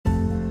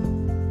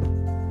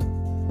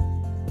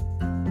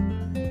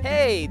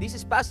Hey, this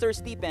is Pastor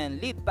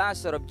Stephen, lead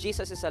pastor of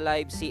Jesus is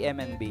Alive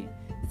CMNV.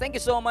 Thank you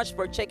so much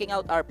for checking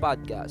out our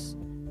podcast.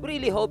 We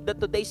really hope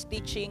that today's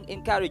teaching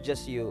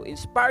encourages you,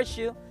 inspires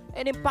you,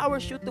 and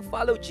empowers you to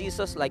follow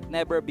Jesus like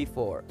never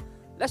before.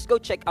 Let's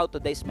go check out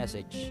today's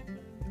message.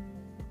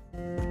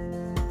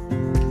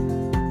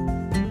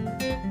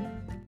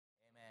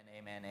 Amen,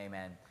 amen,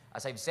 amen.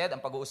 As I've said,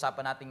 ang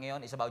pag-uusapan natin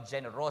ngayon is about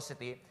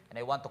generosity, and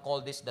I want to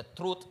call this the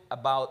truth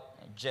about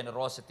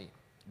generosity.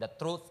 The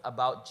truth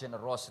about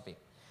generosity.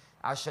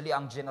 Actually,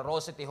 ang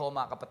generosity ho,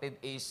 mga kapatid,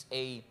 is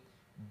a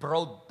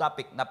broad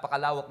topic.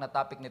 Napakalawak na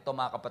topic nito,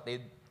 mga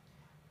kapatid.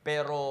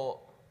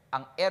 Pero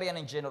ang area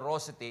ng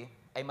generosity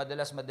ay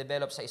madalas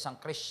ma-develop sa isang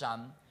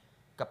Christian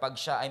kapag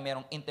siya ay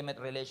mayroong intimate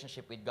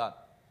relationship with God.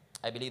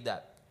 I believe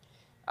that.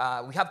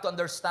 We have to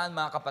understand,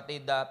 mga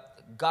kapatid,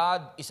 that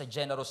God is a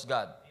generous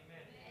God.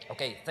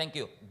 Okay, thank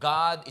you.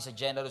 God is a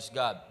generous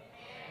God.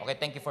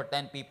 Okay, thank you for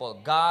 10 people.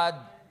 God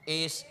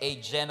is a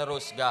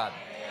generous God.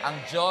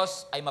 Ang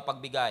Diyos ay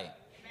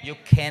mapagbigay. You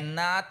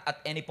cannot,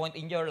 at any point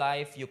in your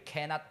life, you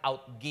cannot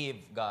outgive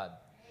God.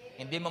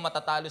 Hindi mo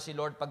matatalo si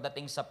Lord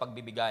pagdating sa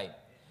pagbibigay.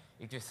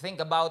 If you think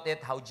about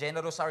it, how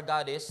generous our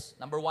God is,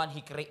 number one,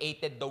 He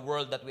created the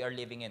world that we are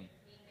living in.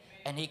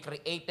 And He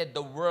created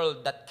the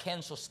world that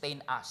can sustain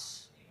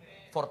us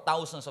for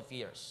thousands of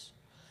years.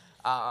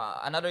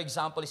 Another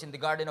example is in the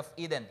Garden of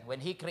Eden.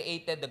 When He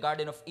created the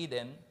Garden of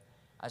Eden,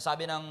 ang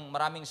sabi ng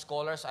maraming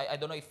scholars, I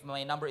don't know if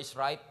my number is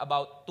right,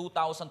 about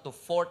 2,000 to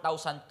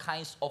 4,000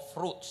 kinds of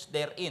fruits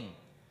therein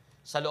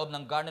sa loob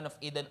ng Garden of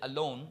Eden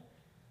alone,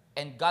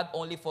 and God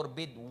only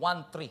forbid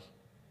one tree.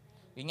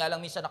 Yun nga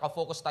lang minsan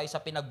nakafocus tayo sa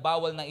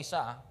pinagbawal ng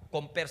isa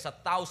compare sa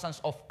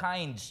thousands of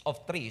kinds of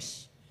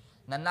trees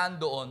na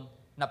nandoon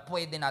na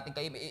pwede natin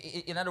kainin.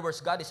 In other words,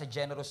 God is a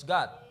generous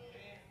God.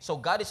 So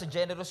God is a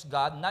generous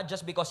God not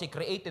just because He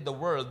created the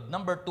world.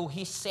 Number two,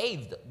 He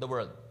saved the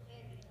world.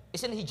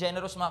 Isn't He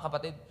generous, mga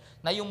kapatid?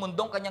 Na yung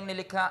mundong Kanyang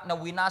nilikha na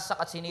winasak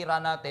at sinira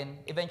natin,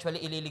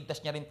 eventually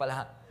ililigtas niya rin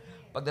pala.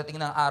 Pagdating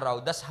ng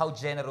araw, that's how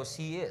generous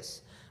He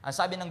is. Ang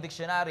sabi ng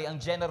dictionary, ang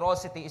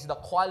generosity is the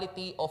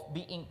quality of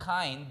being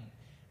kind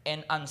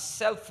and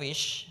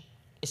unselfish,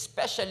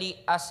 especially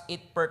as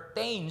it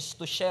pertains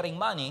to sharing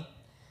money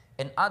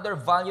and other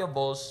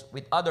valuables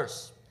with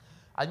others.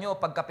 Alam nyo,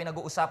 pagka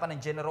pinag-uusapan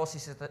ng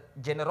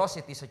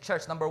generosity sa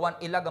church, number one,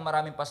 ilag ang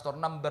maraming pastor.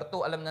 Number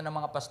two, alam na ng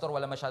mga pastor,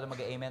 wala masyado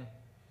mag-amen.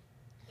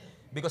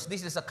 Because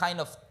this is a kind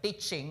of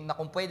teaching na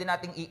kung pwede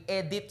nating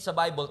i-edit sa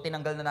Bible,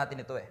 tinanggal na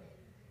natin ito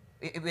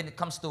when it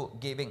comes to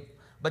giving.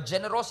 But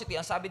generosity,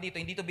 ang sabi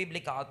dito, hindi ito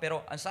biblical,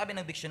 pero ang sabi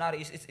ng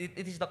dictionary is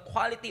it is the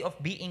quality of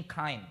being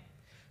kind.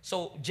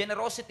 So,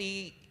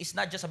 generosity is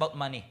not just about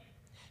money.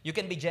 You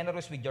can be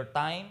generous with your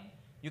time,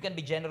 you can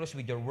be generous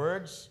with your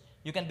words,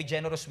 you can be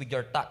generous with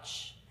your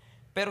touch.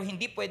 Pero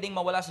hindi pwedeng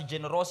mawala sa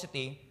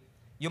generosity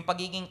yung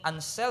pagiging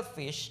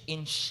unselfish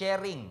in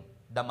sharing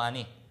the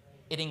money.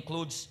 It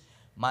includes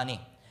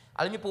money.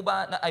 Alam niyo po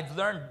ba na I've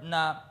learned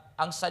na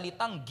ang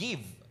salitang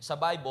give sa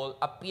Bible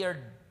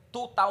appeared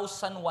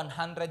 2,161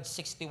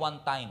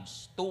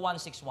 times.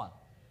 2161.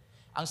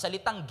 Ang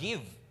salitang give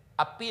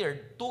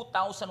appeared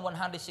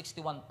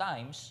 2,161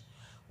 times,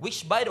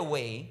 which by the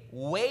way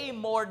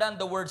more than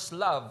the words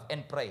love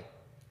and pray.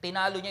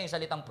 Tinalo niya yung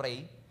salitang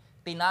pray,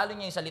 tinalo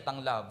niya yung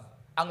salitang love.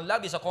 Ang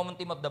love is a common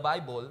theme of the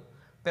Bible,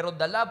 pero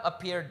the love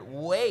appeared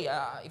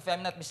if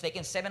I'm not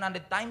mistaken,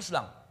 700 times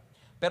lang.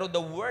 Pero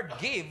the word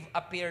give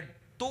appeared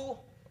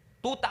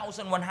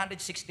 2,161.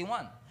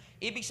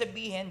 Ibig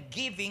sabihin,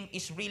 giving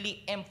is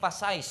really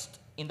emphasized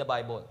in the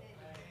Bible.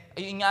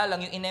 Ayun nga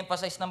lang, yung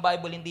ine-emphasize ng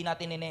Bible, hindi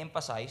natin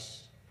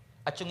ine-emphasize.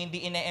 At yung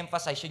hindi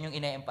ine-emphasize, yun yung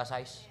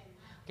ine-emphasize.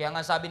 Kaya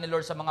nga sabi ni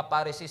Lord sa mga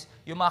Pharisees,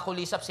 yung mga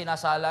kulisap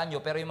sinasala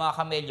nyo, pero yung mga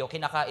kamelyo,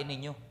 kinakain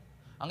ninyo.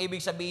 Ang ibig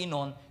sabihin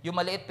nun, yung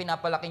maliit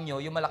pinapalaki nyo,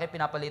 yung malaki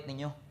pinapaliit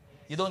ninyo.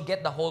 You don't get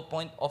the whole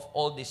point of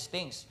all these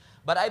things.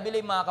 But I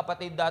believe, mga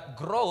kapatid, that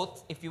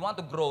growth, if you want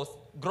to grow,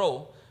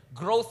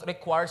 growth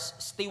requires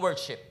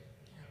stewardship.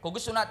 Kung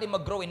gusto natin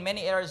mag-grow in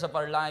many areas of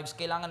our lives,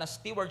 kailangan ng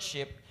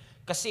stewardship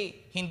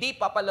kasi hindi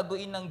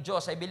papalaguin ng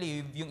Diyos, I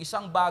believe, yung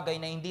isang bagay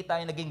na hindi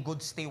tayo naging good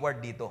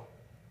steward dito.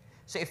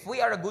 So if we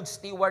are a good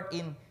steward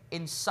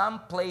in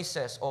some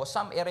places or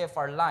some area of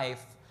our life,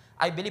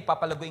 I believe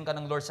papalaguin ka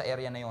ng Lord sa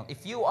area na yon.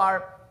 If you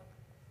are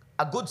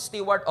a good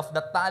steward of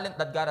the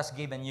talent that God has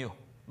given you,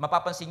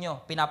 mapapansin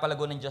nyo,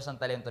 pinapalago ng Diyos ang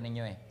talento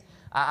ninyo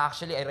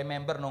Actually, I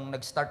remember nung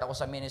nag-start ako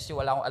sa ministry,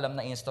 wala akong alam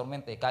na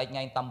instrument Kahit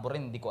nga yung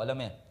tambourine, hindi ko alam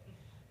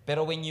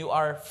Pero when you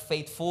are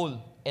faithful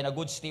and a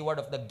good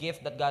steward of the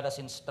gift that God has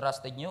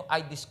entrusted you,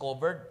 I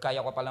discovered,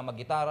 kaya ko palang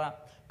mag-gitara,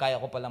 kaya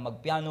ko palang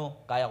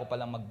mag-piano, kaya ko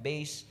palang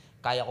mag-bass,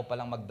 kaya ko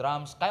palang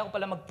mag-drums, kaya ko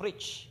palang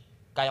mag-preach,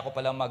 kaya ko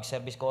palang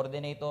mag-service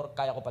coordinator,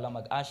 kaya ko palang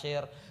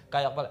mag-usher,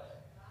 kaya ko palang...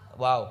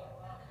 Wow!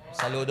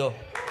 Saludo!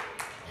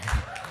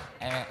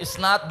 It's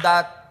not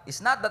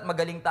that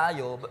magaling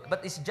tayo,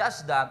 but it's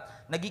just that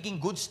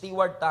nagiging good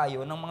steward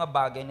tayo ng mga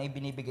bagay na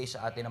ibinibigay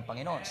sa atin ng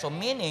Panginoon. So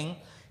meaning,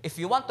 if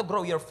you want to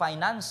grow your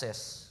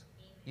finances,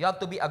 you have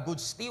to be a good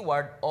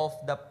steward of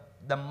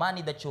the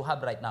money that you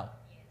have right now.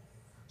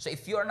 So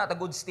if you are not a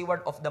good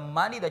steward of the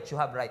money that you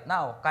have right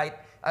now, kahit,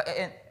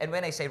 and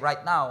when I say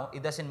right now,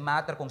 it doesn't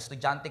matter kung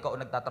estudyante ka o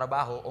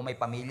nagtatrabaho o may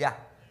pamilya.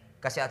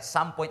 Kasi at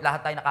some point,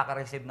 lahat tayo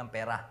nakaka-receive ng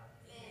pera.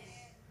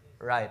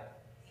 Right?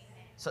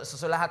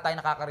 So lahat tayo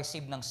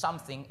nakaka-receive ng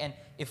something, and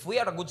if we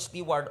are a good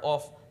steward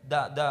of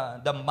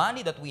the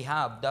money that we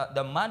have,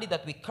 the money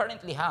that we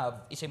currently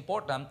have is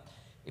important.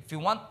 If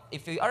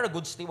we are a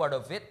good steward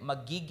of it,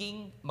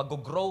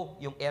 mag-grow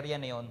yung area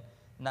na yon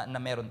na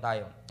meron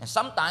tayo. And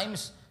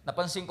sometimes,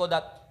 napansin ko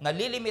that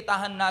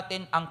nalilimitahan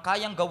natin ang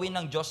kayang gawin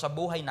ng Diyos sa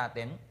buhay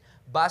natin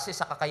base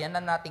sa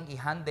kakayanan nating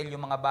i-handle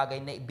yung mga bagay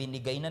na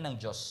ibinigay na ng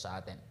Diyos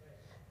sa atin.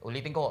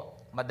 Ulitin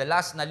ko,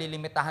 madalas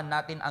nalilimitahan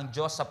natin ang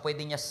Diyos sa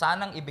pwede niya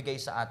sanang ibigay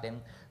sa atin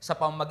sa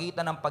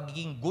pamamagitan ng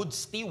pagiging good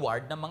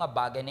steward ng mga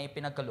bagay na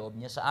ipinagkaloob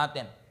niya sa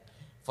atin.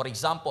 For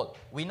example,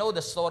 we know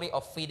the story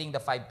of feeding the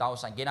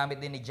 5,000.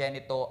 Ginamit din ni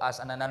Jenny to as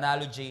an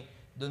analogy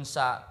dun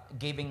sa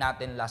giving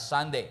natin last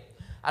Sunday.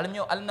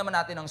 Alam naman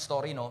natin ang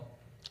story,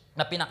 no?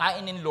 Na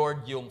pinakain ni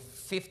Lord yung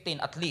 15,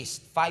 at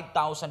least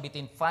 5,000,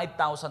 between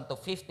 5,000 to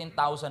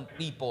 15,000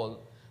 people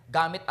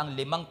gamit ang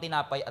 5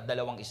 tinapay at 2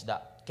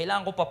 isda.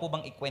 Kailangan ko pa po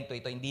bang ikwento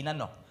ito? Hindi na,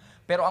 no?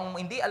 Pero ang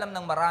hindi alam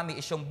ng marami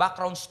is yung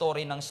background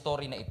story ng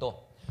story na ito.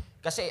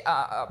 Kasi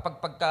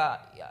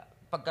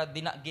pagka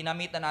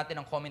ginamitan natin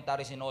ang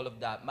commentaries and all of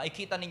that,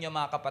 makikita ninyo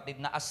mga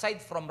kapatid na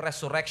aside from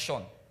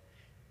resurrection,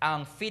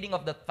 ang feeding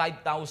of the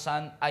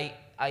 5,000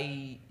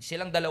 ay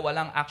silang dalawa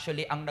lang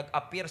actually ang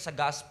nag-appear sa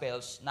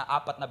Gospels na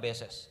 4 na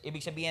beses.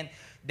 Ibig sabihin,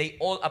 they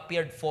all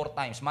appeared 4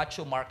 times.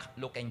 Matthew, Mark,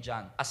 Luke, and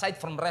John.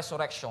 Aside from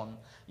resurrection,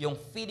 yung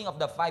feeding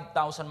of the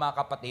 5,000 mga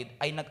kapatid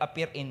ay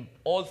nag-appear in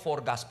all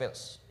 4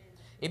 Gospels.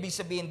 Ibig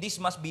sabihin, this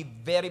must be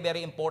very,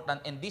 very important,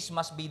 and this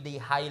must be the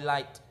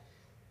highlight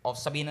of,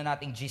 sabihin na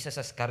natin,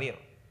 Jesus' career.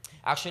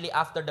 Actually,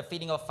 after the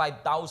feeding of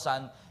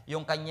 5,000,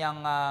 yung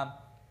kanyang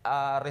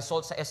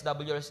results sa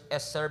SWS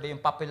survey, yung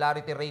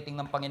popularity rating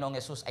ng Panginoong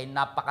Jesus ay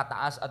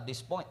napakataas at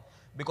this point.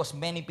 Because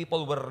many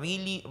people were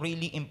really,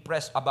 really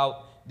impressed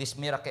about this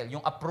miracle. Yung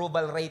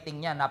approval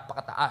rating niya,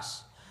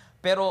 napakataas.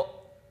 Pero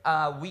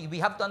we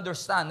have to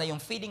understand na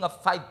yung feeding of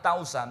 5,000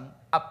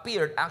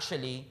 appeared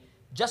actually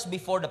just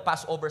before the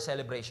Passover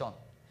celebration.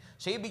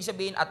 So ibig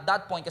sabihin, at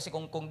that point, kasi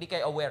kung di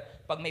kayo aware,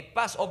 pag may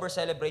Passover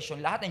celebration,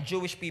 lahat ng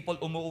Jewish people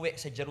umuwi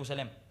sa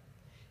Jerusalem.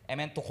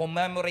 Amen? To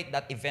commemorate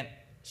that event.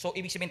 So,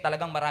 ibig sabihin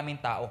talagang maraming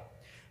tao.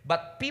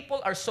 But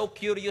people are so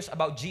curious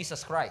about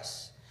Jesus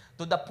Christ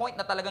to the point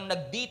na talagang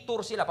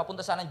nag-detour sila, papunta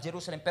sana ng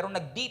Jerusalem, pero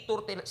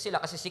nag-detour sila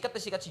kasi sikat na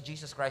sikat si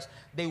Jesus Christ.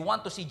 They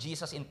want to see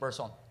Jesus in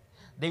person.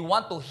 They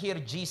want to hear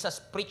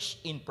Jesus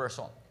preach in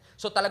person.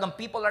 So, talagang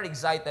people are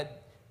excited.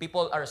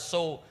 People are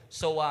so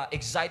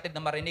excited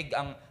na marinig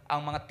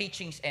ang mga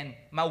teachings and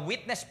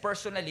ma-witness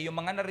personally yung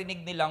mga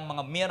narinig nilang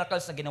mga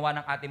miracles na ginawa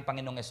ng ating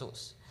Panginoong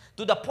Jesus.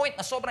 To the point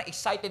na sobrang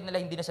excited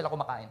nila, hindi na sila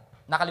kumakain.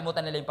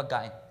 Nakalimutan nila yung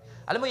pagkain.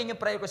 Alam mo, yun yung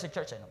prayer ko sa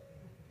church, ano?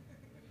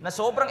 Na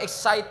sobrang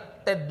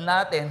excited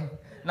natin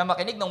na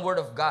makinig ng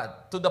Word of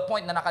God to the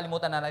point na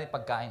nakalimutan na natin yung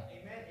pagkain.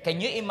 Can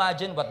you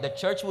imagine what the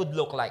church would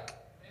look like?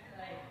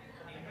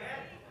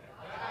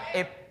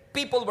 If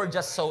people were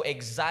just so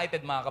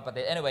excited, mga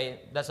kapatid.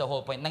 Anyway, that's the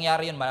whole point.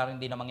 Nangyari yun,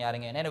 maraming hindi na mangyari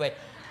ngayon. Anyway,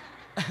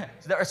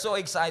 they are so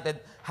excited,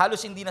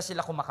 halos hindi na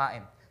sila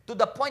kumakain. To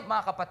the point,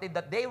 mga kapatid,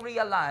 that they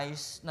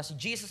realized na si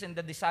Jesus and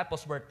the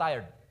disciples were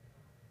tired.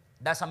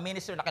 Dahil sa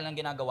ministry na kanilang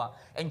ginagawa.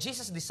 And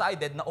Jesus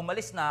decided na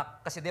umalis na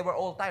kasi they were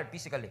all tired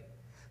physically.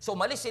 So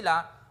umalis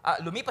sila,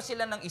 lumipas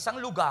sila ng isang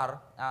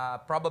lugar,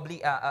 probably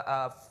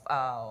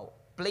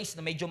place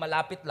na medyo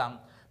malapit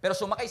lang, pero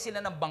sumakay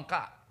sila ng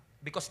bangka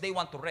because they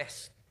want to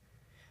rest.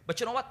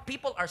 But you know what?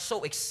 People are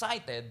so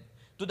excited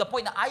to the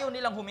point na ayaw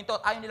nilang huminto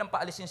at ayaw nilang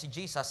paalisin si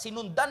Jesus.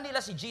 Sinundan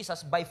nila si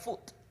Jesus by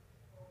foot.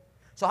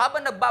 So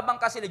habang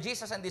nagbabangka sila,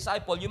 Jesus and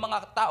disciple, yung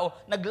mga tao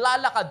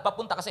naglalakad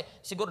papunta kasi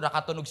siguro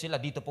nakatunog sila,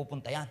 dito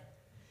pupunta yan.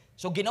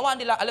 So ginawa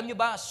nila, alam nyo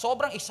ba,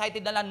 sobrang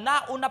excited na lang,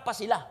 nauna pa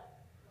sila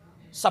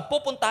sa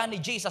pupuntahan ni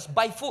Jesus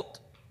by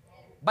foot.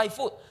 By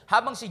foot.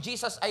 Habang si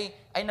Jesus ay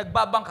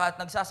nagbabangka at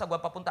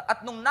nagsasagwa papunta.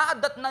 At nung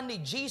naadat na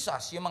ni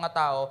Jesus yung mga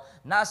tao,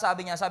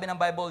 sabi ng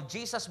Bible,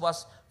 Jesus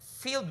was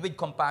filled with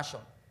compassion.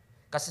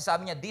 Kasi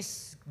sabi niya,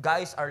 these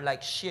guys are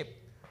like sheep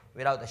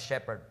without a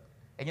shepherd.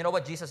 And you know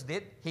what Jesus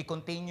did? He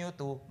continued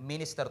to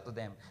minister to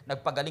them.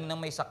 Nagpagaling ng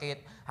may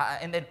sakit.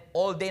 And then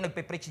all day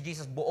nagpe-preach si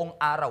Jesus buong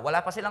araw. Wala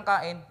pa silang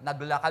kain.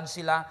 Naglakad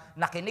sila.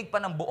 Nakinig pa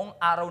ng buong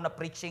araw na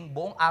preaching,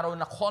 buong araw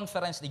na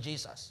conference ni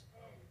Jesus.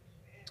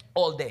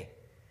 All day.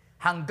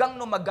 Hanggang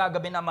nung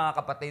magagabi na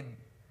mga kapatid,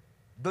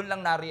 doon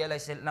lang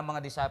na-realize ng mga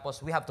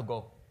disciples, we have to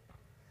go.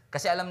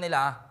 Kasi alam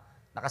nila,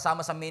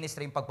 nakasama sa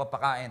ministry yung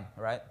pagpapakain.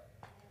 Right?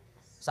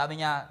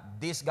 Sabi niya,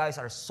 these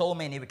guys are so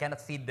many, we cannot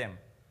feed them.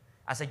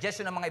 Ang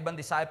suggestion ng mga ibang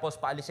disciples,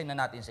 paalisin na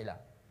natin sila.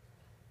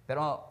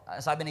 Pero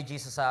sabi ni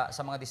Jesus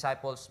sa mga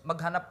disciples,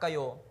 maghanap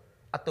kayo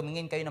at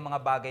tumingin kayo ng mga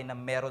bagay na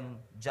meron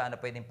dyan na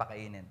pwedeng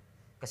pakainin.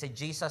 Kasi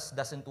Jesus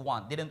didn't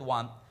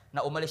want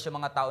na umalis yung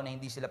mga tao na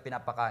hindi sila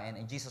pinapakain,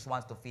 and Jesus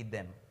wants to feed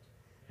them.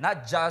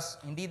 Not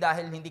just, hindi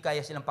dahil hindi kaya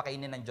silang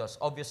pakainin ng Diyos.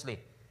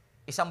 Obviously,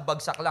 Isang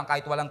bagsak lang,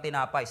 kahit walang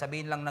tinapay,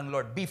 sabihin lang ng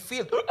Lord, be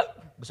filled.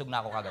 Busog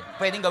na ako kagad.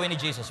 Pwedeng gawin ni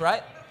Jesus,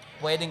 right?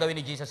 Pwedeng gawin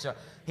ni Jesus.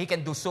 He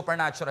can do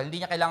supernatural.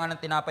 Hindi niya kailangan ng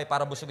tinapay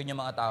para busugin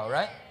yung mga tao,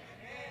 right?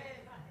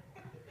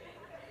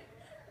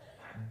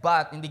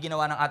 But, hindi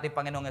ginawa ng ating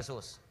Panginoong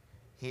Jesus.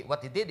 What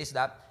He did is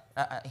that,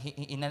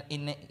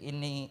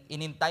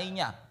 inintay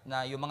niya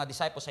na yung mga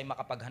disciples ay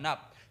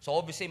makapaghanap. So,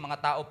 obviously, mga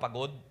tao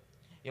pagod.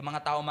 Yung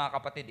mga tao, mga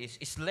kapatid,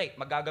 is late,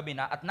 magagabi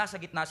na, at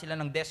nasa gitna sila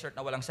ng desert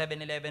na walang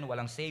 7-Eleven,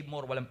 walang Save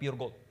More, walang Pure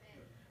Gold.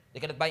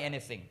 They cannot buy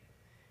anything.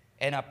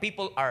 And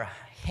people are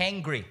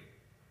hangry.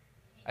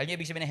 Alam niyo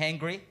ibig sabihin ng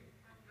hangry?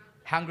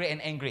 Hungry and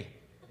angry.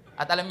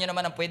 At alam niyo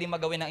naman ang pwedeng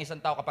magawin ng isang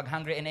tao kapag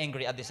hungry and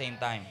angry at the same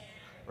time.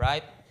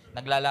 Right?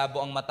 Naglalabo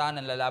ang mata,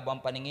 naglalabo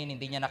ang paningin,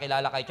 hindi niya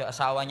nakilala kahit yung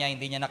asawa niya,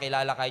 hindi niya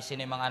nakilala kahit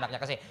sino yung mga anak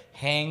niya kasi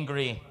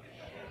hangry.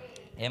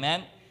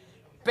 Amen?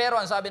 Pero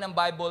ang sabi ng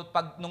Bible,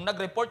 nung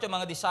nag-report yung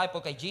mga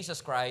disciple kay Jesus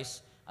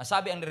Christ, ang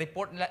sabi, ang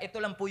report nila, ito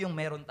lang po yung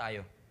meron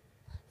tayo.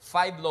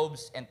 5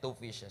 loaves and 2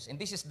 fishes.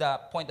 And this is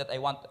the point that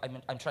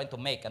I'm trying to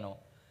make. Ano?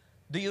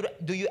 Do you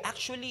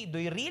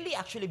really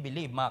actually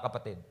believe, mga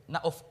kapatid, na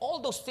of all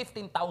those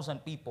 15,000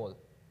 people,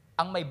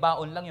 ang may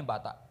baon lang yung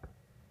bata?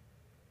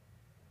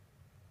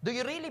 Do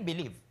you really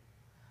believe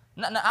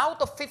na out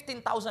of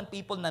 15,000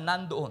 people na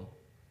nandoon,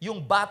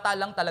 yung bata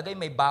lang talaga yung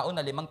may baon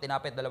na 5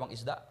 tinapay at 2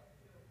 isda?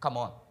 Come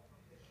on.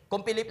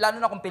 Lalo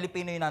na kung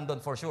Pilipino yung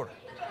nandun, for sure.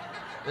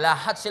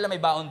 Lahat sila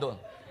may baon doon.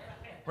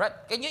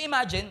 Right? Can you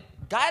imagine?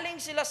 Galing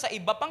sila sa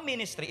iba pang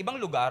ministry, ibang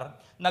lugar,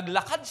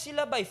 naglakad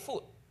sila by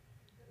foot.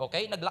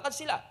 Okay? Naglakad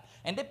sila.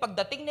 And then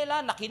pagdating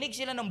nila, nakinig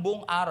sila ng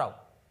buong araw.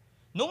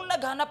 Nung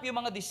naghanap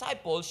yung mga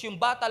disciples, yung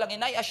bata lang,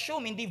 and I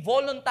assume, hindi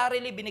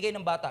voluntarily binigay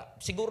ng bata.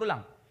 Siguro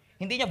lang.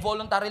 Hindi niya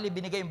voluntarily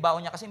binigay yung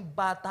baon niya kasi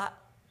bata.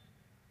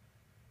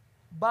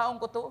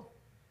 Baon ko to.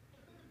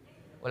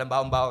 Walang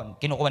baon-baon.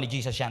 Kinukuha ni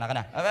Jesus siya, naka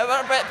na.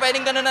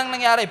 Pwedeng ganun ang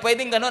nangyari.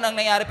 Pwedeng ganun ang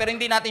nangyari, pero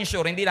hindi natin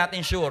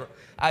sure.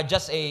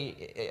 Just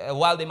a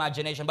wild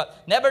imagination.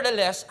 But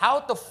nevertheless,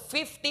 out of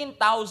 15,000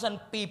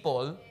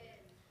 people,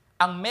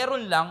 ang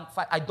meron lang,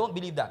 I don't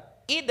believe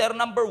that. Either,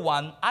 number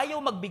 1,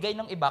 ayaw magbigay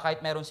ng iba kahit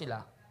meron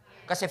sila.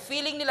 Kasi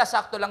feeling nila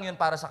sakto lang yun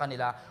para sa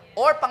kanila.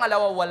 Or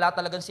pangalawa, wala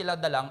talaga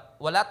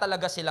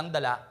silang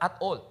dala at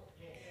all.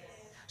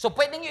 So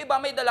pwedeng yung iba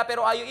may dala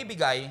pero ayaw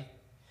ibigay.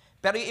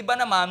 Pero yung iba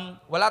naman,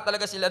 wala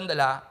talaga silang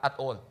dala at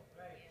all.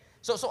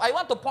 So I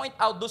want to point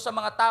out doon sa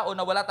mga tao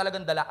na wala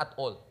talagang dala at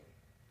all.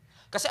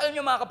 Kasi alam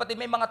niyo mga kapatid,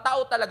 may mga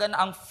tao talaga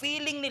na ang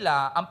feeling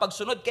nila, ang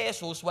pagsunod kay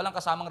Jesus, walang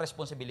kasamang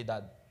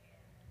responsibilidad.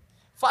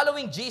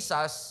 Following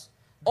Jesus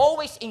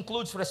always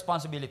includes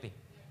responsibility.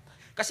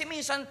 Kasi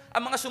minsan,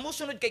 ang mga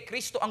sumusunod kay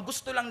Kristo, ang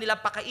gusto lang nila,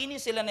 pakainin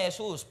sila ni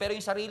Jesus, pero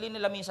yung sarili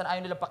nila minsan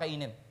ayaw nila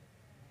pakainin.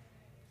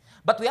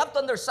 But we have to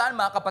understand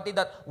mga kapatid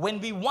that when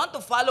we want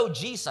to follow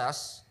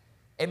Jesus,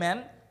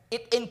 amen?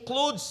 It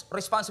includes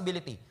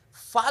responsibility.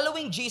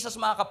 Following Jesus,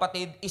 mga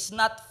kapatid, is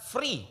not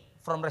free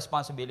from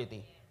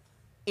responsibility.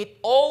 It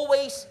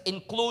always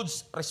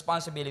includes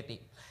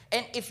responsibility.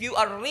 And if you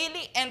are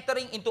really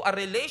entering into a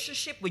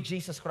relationship with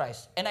Jesus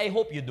Christ, and I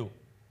hope you do,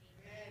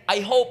 I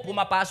hope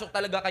pumapasok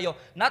talaga kayo,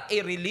 not a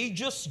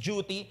religious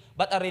duty,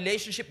 but a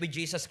relationship with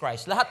Jesus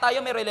Christ. Lahat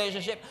tayo may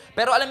relationship.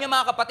 Pero alam niyo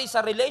mga kapatid,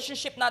 sa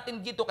relationship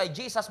natin dito kay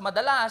Jesus,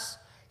 madalas,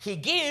 He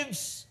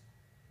gives,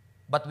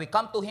 but we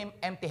come to Him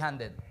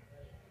empty-handed.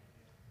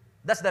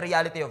 That's the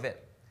reality of it.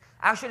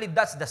 Actually,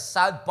 that's the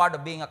sad part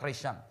of being a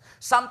Christian.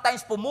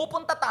 Sometimes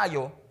pumupunta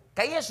tayo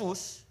kay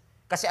Jesus,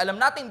 kasi alam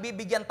natin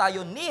bibigyan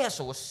tayo ni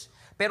Jesus,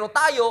 pero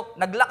tayo,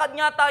 naglakad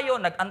nga tayo,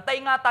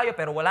 nagantay nga tayo,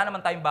 pero wala naman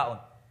tayong baon.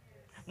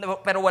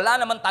 Pero wala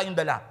naman tayong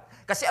dala.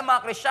 Kasi ang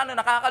mga Kristiyano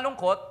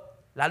nakakalungkot,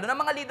 lalo na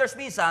mga leaders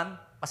minsan,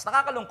 mas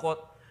nakakalungkot,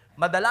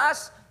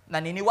 madalas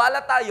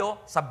naniniwala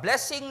tayo sa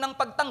blessing ng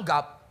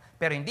pagtanggap,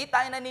 pero hindi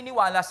tayo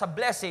naniniwala sa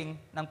blessing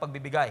ng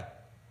pagbibigay.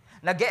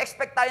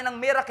 Nag-e-expect tayo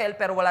ng miracle,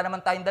 pero wala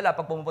naman tayong dala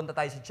pag pumupunta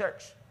tayo sa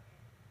church.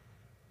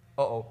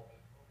 Oo.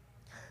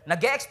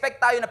 Nag-e-expect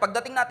tayo na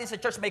pagdating natin sa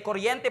church, may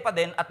kuryente pa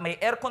din at may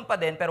aircon pa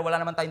din, pero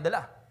wala naman tayong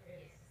dala.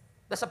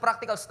 That's a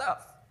practical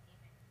stuff.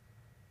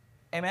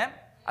 Amen?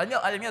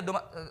 Alam niyo,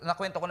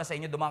 nakwento ko na sa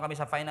inyo, dumaan kami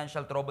sa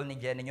financial trouble ni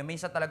Jenny.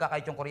 Minsan talaga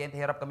kahit yung kuryente,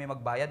 hirap kami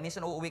magbayad.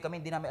 Minsan uuwi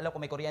kami, hindi namin alam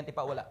kung may kuryente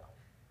pa o wala.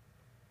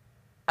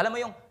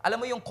 Alam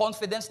mo yung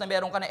confidence na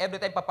meron ka na every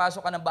time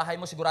papasok ka ng bahay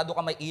mo, sigurado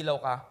ka may ilaw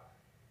ka.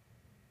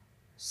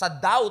 Sa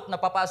doubt na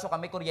papasok ka,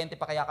 may kuryente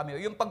pa kaya kami.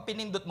 Yung pag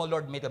pinindot mo,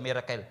 Lord, made a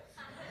miracle.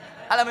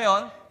 Alam mo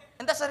yun?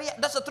 And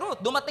that's the truth.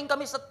 Dumating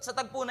kami sa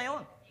tagpo na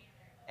yun.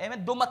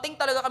 Amen? Dumating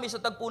talaga kami sa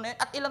tagpo na yun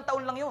at ilang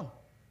taon lang yun.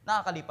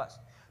 Nakakalipas.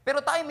 Pero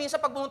tayo minsan,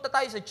 pag pumunta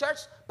tayo sa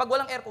church, pag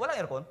walang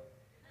aircon.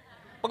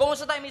 Pag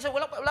pumunta tayo minsan,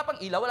 wala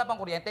pang ilaw, wala pang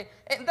kuryente.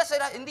 And that's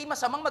hindi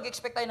masamang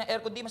mag-expect tayo ng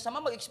aircon, hindi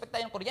masamang mag-expect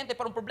tayo ng kuryente.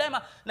 Pero ang problema,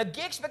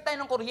 nag-expect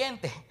tayo ng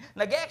kuryente.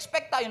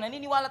 Nag-expect tayo,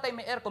 naniniwala tayo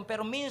may aircon.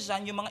 Pero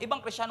minsan, yung mga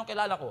ibang Kristiyanong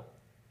kilala ko,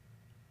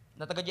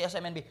 na taga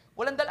CMNV,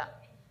 walang dala.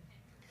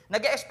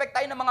 Nag-expect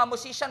tayo ng mga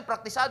musician,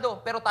 praktisado,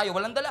 pero tayo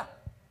walang dala.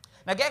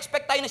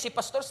 Nag-expect tayo na si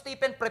Pastor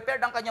Stephen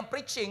prepared ang kanyang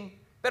preaching,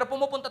 pero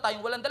pumupunta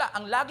tayong walang dala.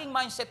 Ang laging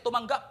mindset,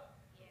 tumanggap.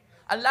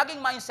 ang laging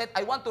mindset,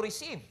 I want to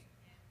receive.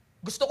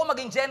 Gusto ko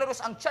maging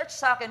generous ang church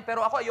sa akin,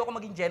 pero ako ayoko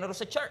maging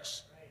generous sa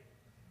church.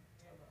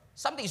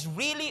 Something is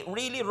really,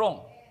 really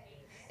wrong.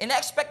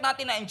 Ina-expect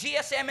natin na ang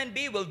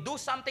CMNV will do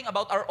something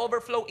about our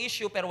overflow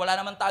issue, pero wala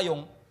naman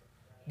tayong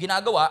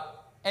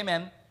ginagawa.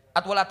 Amen?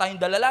 At wala tayong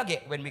dala lagi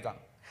when we come.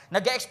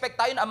 Nag-expect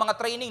tayo na ang mga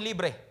training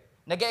libre.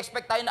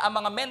 Nag-expect tayo na ang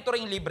mga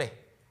mentoring libre.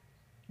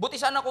 Buti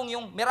sana kung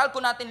yung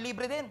Meralco natin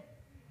libre din.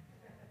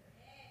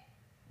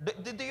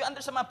 Do you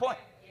understand my point?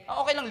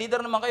 Okay lang,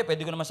 leader naman kayo.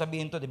 Pwede ko naman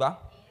sabihin to, di ba?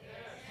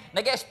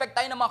 Nag-expect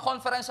tayo ng mga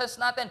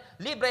conferences natin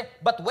libre,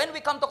 but when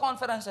we come to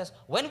conferences,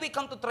 when we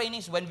come to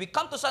trainings, when we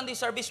come to Sunday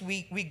service,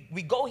 we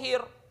go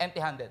here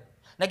empty-handed.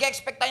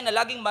 Nag-expect tayo na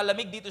laging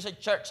malamig dito sa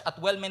church at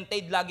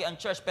well-maintained lagi ang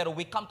church, pero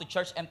we come to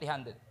church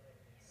empty-handed.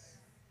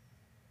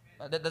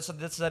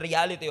 That's the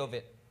reality of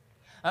it.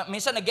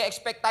 Minsan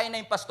nag-expect tayo na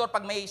yung pastor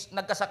pag may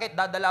nagkasakit,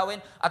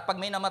 dadalawin, at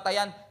pag may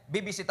namatayan,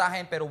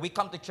 bibisitahin, pero we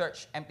come to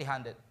church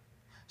empty-handed.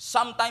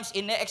 Sometimes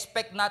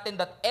ine-expect natin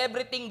that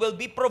everything will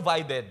be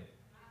provided,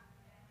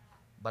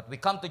 but we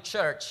come to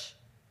church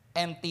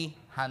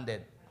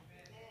empty-handed.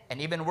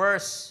 And even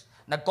worse,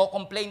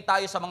 nagko-complain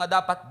tayo sa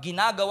mga dapat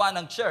ginagawa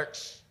ng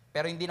church,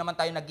 pero hindi naman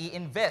tayo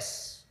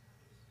nag-i-invest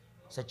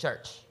sa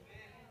church.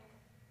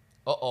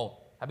 Oo.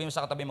 Sabi mo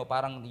sa katabi mo,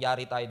 parang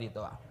yari tayo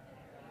dito.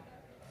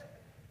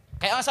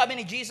 Kaya ang sabi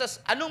ni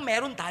Jesus, anong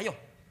meron tayo?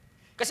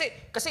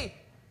 Kasi,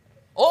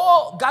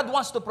 God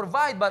wants to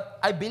provide, but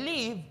I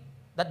believe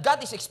that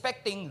God is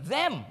expecting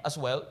them as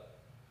well.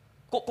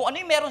 Kung ano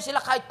yung meron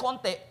sila kahit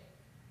konti,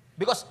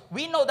 because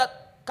we know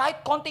that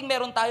kahit konting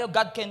meron tayo,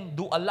 God can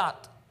do a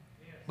lot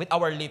with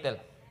our little.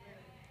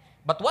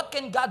 But what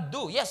can God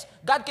do? Yes,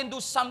 God can do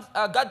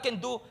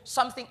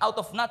something out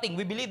of nothing.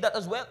 We believe that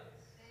as well.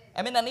 I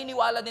mean,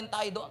 naniniwala din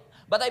tayo doon.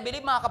 But I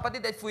believe, mga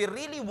kapatid, that if we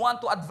really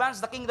want to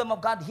advance the kingdom of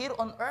God here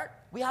on earth,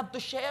 we have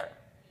to share.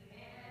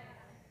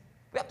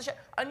 We have to share.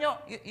 Alam nyo,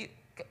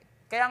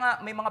 kaya nga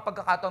may mga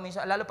pagkakataon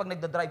minsan, lalo pag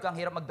nagda-drive ka, ang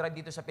hirap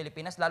mag-drive dito sa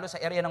Pilipinas, lalo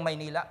sa area ng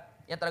Maynila.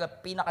 Yan talaga,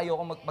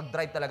 pinakayoko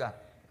mag-drive talaga.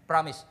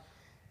 Promise.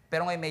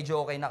 Pero ngayon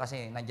medyo okay na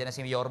kasi nandiyan na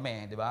si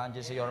Yorme, di ba?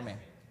 Nandiyan si Yorme.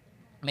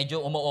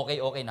 Medyo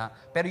umu-okay na.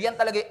 Pero yan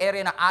talaga yung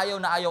area na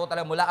ayaw ko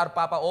talaga, mula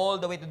Arpapa all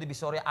the way to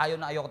Divisoria,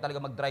 ayaw ko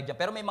talaga mag-drive dyan.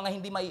 Pero may mga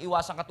hindi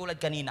maiiwasan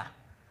katulad kanina.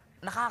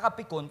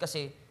 Nakakapikon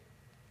kasi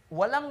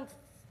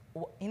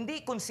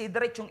hindi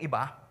considerate yung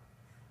iba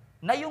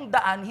na yung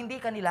daan hindi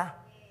kanila.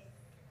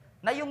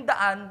 Na yung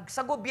daan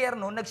sa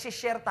gobyerno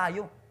nagsishare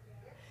tayo.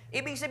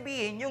 Ibig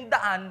sabihin, yung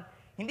daan,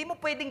 hindi mo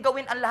pwedeng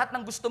gawin ang lahat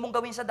ng gusto mong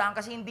gawin sa daan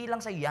kasi hindi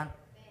lang sa iyan.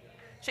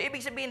 So,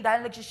 ibig sabihin,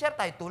 dahil nagsishare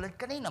tayo, tulad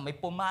kanina, may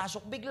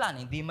pumasok bigla,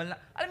 hindi man lang.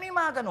 Alam mo yung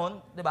mga ganon,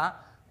 di ba?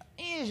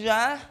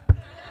 Isa.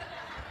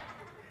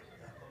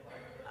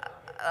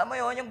 Alam mo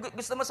yun, yung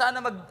gusto mo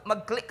sana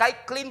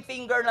kahit clean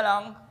finger na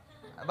lang.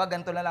 Aba,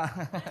 ganito na lang.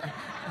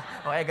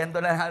 Okay, ganito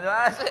na lang. Diba?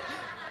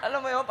 Alam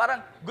mo yun,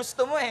 parang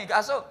gusto mo eh.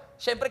 Kaso,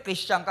 syempre,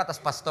 Christian ka,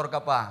 tas pastor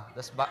ka pa.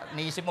 Tas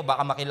niisip mo,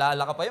 baka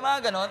makilala ka pa. Yung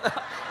mga ganon.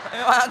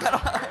 Yung mga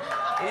ganon.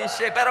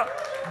 Pero,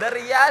 the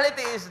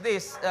reality is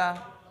this.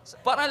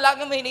 Parang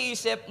lagi mo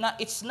iniisip na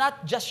it's not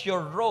just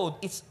your road,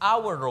 it's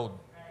our road.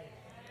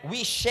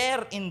 We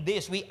share in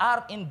this. We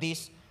are in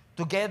this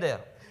together.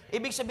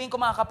 Ibig sabihin ko,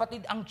 mga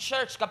kapatid, ang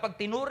church, kapag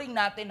tinuring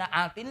natin na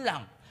atin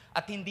lang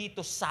at hindi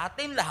ito sa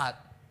atin lahat,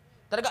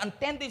 talaga ang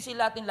tendency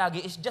natin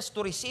lagi is just to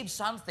receive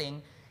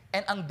something,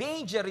 and ang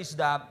danger is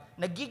that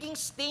nagiging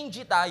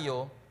stingy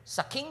tayo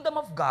sa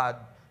kingdom of God,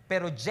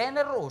 pero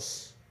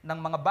generous ng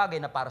mga bagay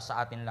na para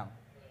sa atin lang.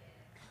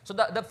 So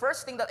the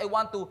first thing that I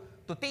want to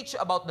teach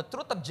you about the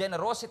truth of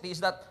generosity is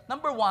that,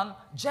 number one,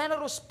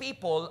 generous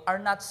people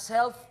are not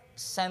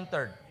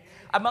self-centered.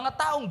 Ang mga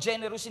taong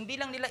generous, hindi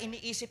lang nila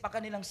iniisip ang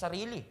kanilang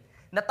sarili.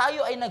 Na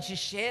tayo ay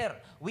nag-share.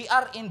 We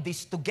are in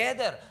this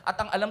together. At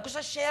ang alam ko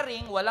sa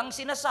sharing, walang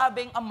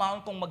sinasabing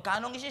amount kung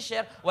magkano ang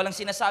i-share, walang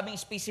sinasabing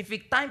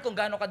specific time kung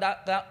gaano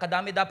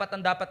kadami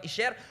dapat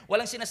i-share,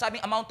 walang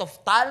sinasabing amount of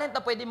talent na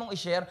pwede mong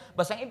i-share.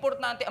 Basta ang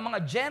importante, ang mga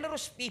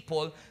generous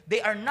people,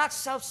 they are not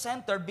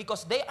self-centered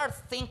because they are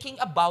thinking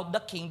about the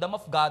kingdom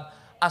of God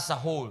as a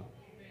whole.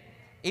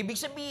 Ibig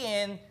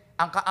sabihin,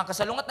 ang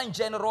kasalungat ng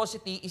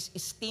generosity is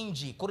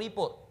stingy,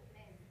 kuripot.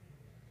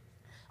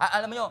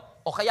 Alam mo,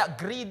 o kaya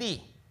greedy,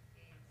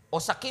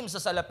 o sakim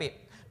sa salapi.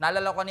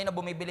 Naalala ko kanina,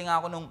 bumibili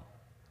nga ako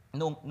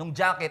nung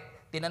jacket.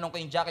 Tinanong ko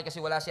yung jacket kasi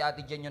wala si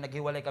Ate Jen, yung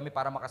naghiwalay kami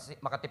para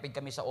makatipid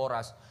kami sa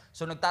oras.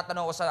 So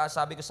nagtatanong ko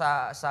sabi ko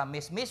sa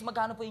Miss,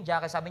 magkano po yung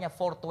jacket? Sabi niya,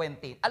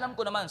 420. Alam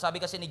ko naman,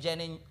 sabi kasi ni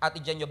Ate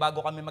Jen,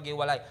 bago kami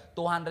maghiwalay,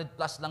 200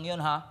 plus lang yun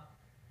ha.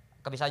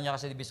 Kabisahan niya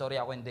kasi di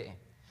Divisoria, ako hindi eh.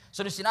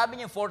 So, nung sinabi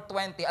niya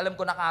 420, alam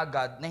ko na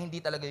kaagad na hindi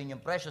talaga yun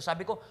yung presyo.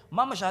 Sabi ko,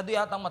 ma'am, masyado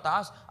yatang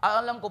mataas.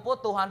 Alam ko po,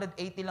 280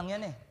 lang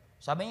yan eh.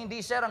 Sabi niya, hindi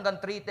sir, hanggang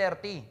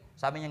 330.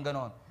 Sabi niya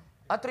gano'n.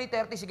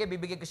 330, sige,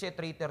 bibigay ko siya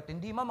 330.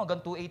 Hindi ma'am,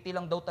 hanggang 280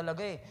 lang daw talaga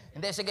eh.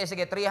 Hindi, sige,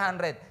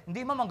 300.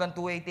 Hindi ma'am, hanggang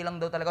 280 lang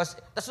daw talaga.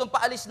 Tapos nung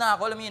paalis na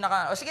ako, alam niyo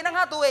sige na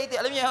nga, 280.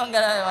 Alam niyo yung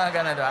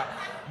gano'n, diba?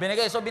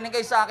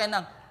 Binigay sa akin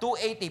ng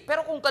 280.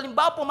 Pero kung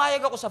kalimbawa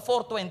pumayag ako sa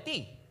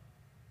 420,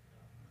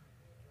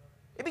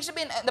 Ibig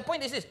sabihin, the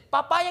point is this,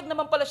 papayag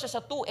naman pala siya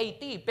sa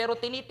 280, pero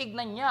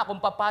tinitignan niya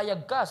kung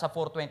papayag ka sa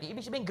 420.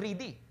 Ibig sabihin,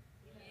 greedy.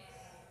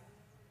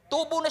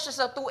 Tubo na siya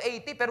sa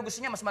 280, pero gusto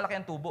niya mas malaki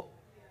ang tubo.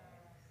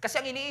 Kasi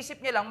ang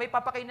iniisip niya lang, may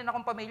papakainin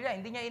akong pamilya.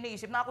 Hindi niya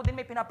iniisip na ako din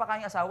may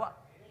pinapakain asawa.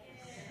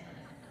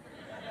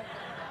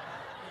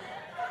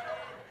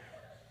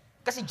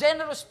 Kasi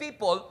generous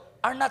people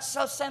are not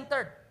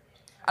self-centered.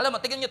 Alam mo,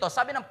 tignan nyo to,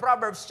 sabi ng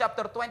Proverbs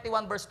chapter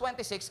 21 verse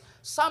 26,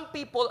 some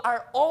people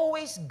are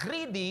always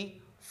greedy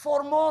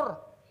for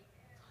more.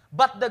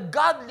 But the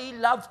godly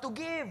love to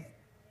give.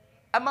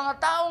 Ang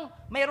mga taong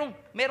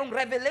mayroong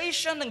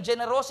revelation ng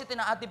generosity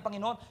ng ating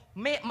Panginoon,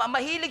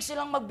 mahilig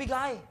silang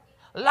magbigay.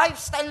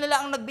 Lifestyle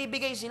nila ang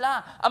nagbibigay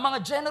sila. Ang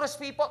mga generous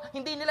people,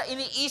 hindi nila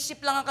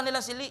iniisip lang ang kanilang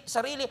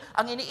sarili.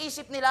 Ang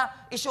iniisip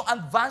nila is yung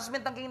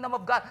advancement ng kingdom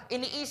of God.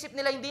 Iniisip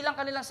nila hindi lang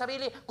kanilang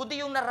sarili, kundi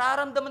yung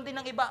nararamdaman din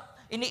ng iba.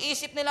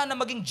 Iniisip nila na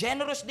maging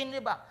generous din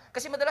ng iba.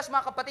 Kasi madalas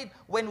mga kapatid,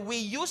 when we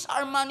use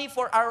our money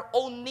for our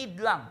own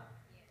need lang.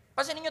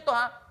 Pansinin nyo to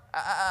ha,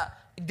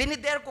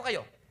 dinidare ko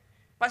kayo.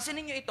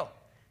 Pansinin nyo ito.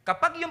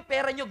 Kapag yung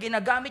pera nyo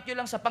ginagamit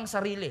nyo lang sa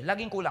pangsarili,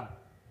 laging kulang.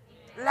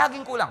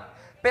 Laging kulang.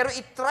 Pero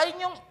itry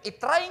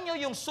nyo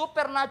yung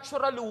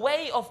supernatural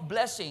way of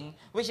blessing,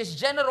 which is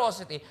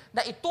generosity,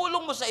 na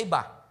itulong mo sa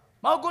iba.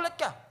 Magugulat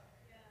ka.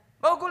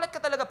 Magugulat ka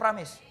talaga,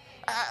 promise.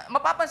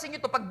 Mapapansin nyo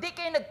to, pag di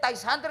kayo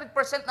nag-tithe, 100%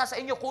 nasa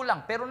inyo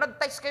kulang. Pero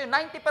nag-tithe kayo,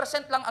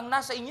 90% lang ang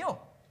nasa inyo.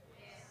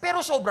 Pero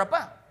sobra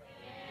pa.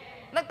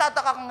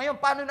 Nagtataka ka ngayon,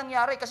 paano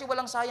nangyari? Kasi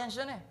walang science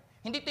yan eh.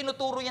 Hindi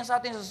tinuturo yan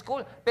sa atin sa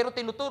school, pero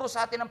tinuturo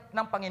sa atin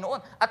ng Panginoon.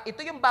 At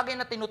ito yung bagay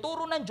na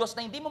tinuturo ng Diyos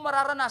na hindi mo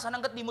mararanasan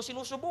hanggat di mo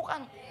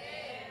sinusubukan.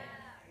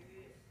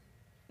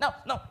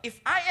 Now, if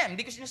I am,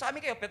 hindi ko sinasabi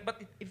kayo, but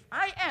if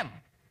I am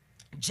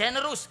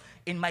generous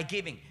in my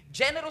giving,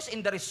 generous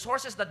in the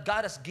resources that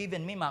God has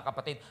given me, mga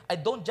kapatid, I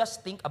don't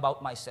just think about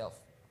myself.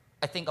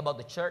 I think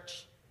about the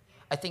church.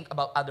 I think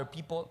about other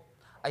people.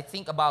 I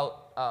think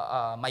about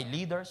my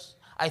leaders.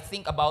 I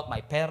think about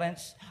my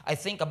parents. I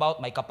think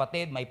about my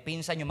kapatid, my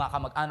pinsan, yung mga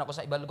kamag-anak ko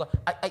sa ibang lugar.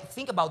 I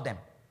think about them.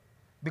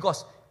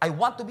 Because I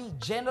want to be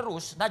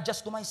generous, not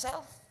just to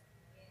myself,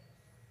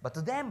 but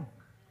to them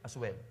as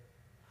well.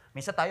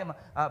 Minsan tayo,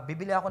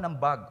 bibili ako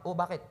ng bag. Oh,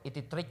 bakit?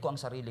 Iti-treat ko ang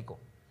sarili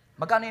ko.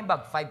 Magkano yung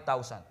bag? 5,000.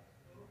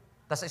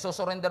 Tapos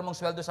isusurrender mong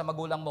sweldo sa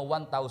magulang mo,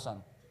 1,000.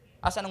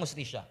 Asan ang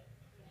hustisya?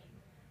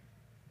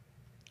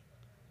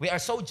 We are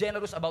so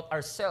generous about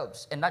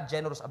ourselves and not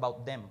generous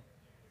about them.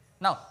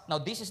 Now,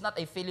 this is not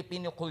a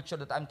Filipino culture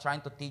that I'm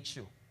trying to teach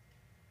you.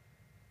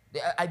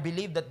 I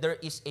believe that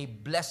there is a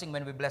blessing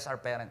when we bless our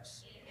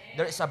parents.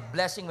 There is a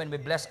blessing when we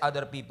bless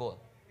other people.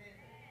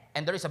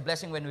 And there is a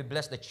blessing when we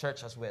bless the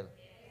church as well.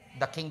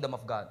 The kingdom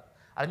of God.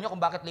 Alam niyo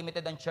kung bakit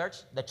limited ang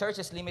church? The church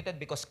is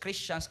limited because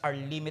Christians are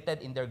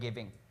limited in their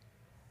giving.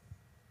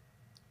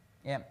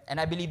 Yeah, and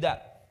I believe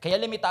that. Kaya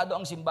limitado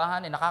ang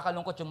simbahan,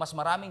 nakakalungkot yung mas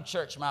maraming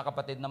church, mga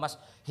kapatid, na mas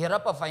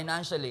hirap pa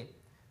financially,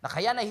 na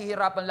kaya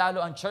nahihirapan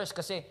lalo ang church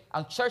kasi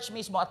ang church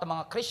mismo at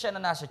ang mga Christian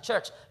na nasa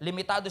church,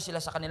 limitado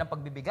sila sa kanilang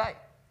pagbibigay.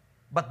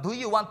 But do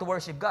you want to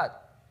worship God?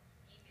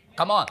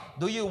 Come on,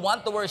 do you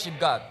want to worship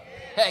God?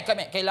 Hey,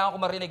 kailangan ko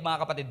marinig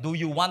mga kapatid, do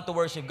you want to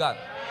worship God?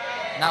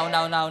 Now.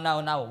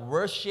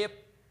 Worship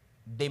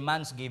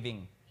demands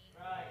giving.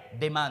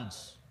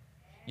 Demands.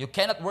 You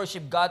cannot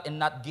worship God and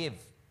not give.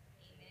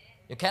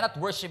 You cannot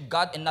worship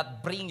God and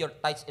not bring your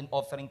tithes and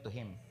offering to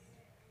Him.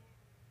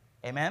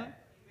 Amen?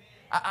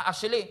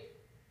 Actually,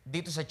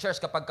 dito sa church,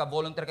 kapag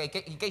ka-volunteer ka,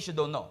 in case you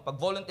don't know, pag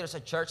volunteer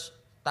sa church,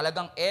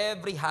 talagang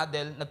every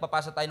huddle,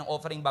 nagpapasa tayo ng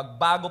offering bag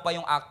bago pa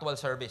yung actual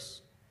service.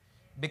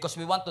 Because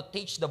we want to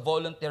teach the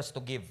volunteers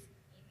to give.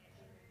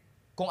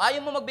 Kung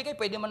ayaw mo magbigay,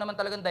 pwede mo naman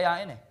talagang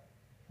dayain eh.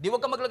 Di wag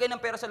ka maglagay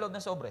ng pera sa loob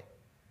ng sobre.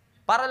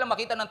 Para lang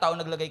makita ng tao,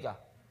 naglagay ka.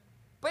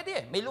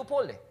 Pwede eh, may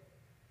loophole eh.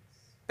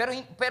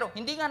 Pero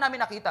hindi nga namin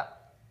nakita.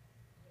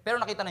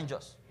 Pero nakita ng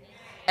Diyos.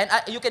 And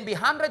you can be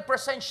 100%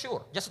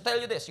 sure, just to tell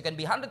you this, you can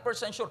be 100%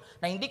 sure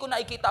na hindi ko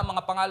nakikita ang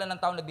mga pangalan ng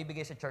tao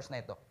nagbibigay sa church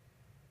na ito.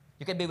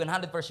 You can be 100%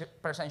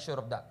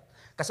 sure of that.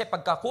 Kasi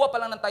pagkakuha pa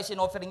lang ng tithes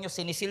and offering nyo,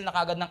 sinisil na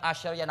kagad ng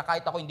usher yan na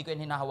kahit ako hindi ko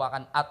yan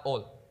hinahawakan at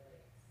all.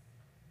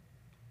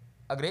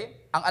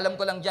 Agree? Ang alam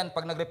ko lang dyan,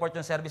 pag nag-report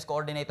yung service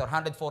coordinator,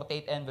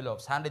 148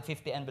 envelopes,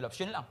 150 envelopes,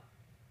 yun lang.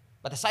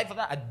 But aside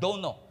from that, I don't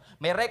know.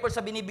 May record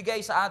sa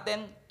binibigay sa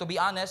atin, to be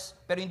honest,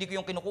 pero hindi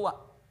ko yung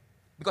kinukuha.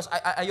 Because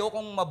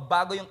ayokong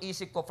mabago yung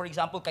isip ko. For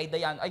example, kay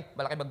Dayan, ay,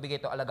 malaki magbigay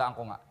ito, alagaan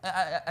ko nga.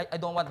 I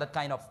don't want that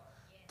kind of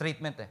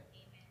treatment eh.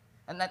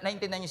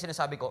 Naintindihan niyo yung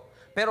sinasabi ko.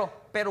 Pero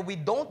we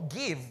don't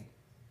give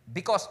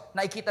because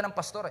nakikita ng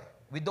pastor eh.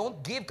 We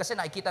don't give kasi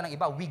nakikita ng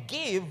iba. We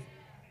give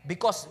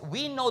because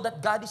we know that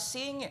God is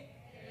seeing it.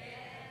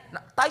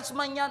 Tithes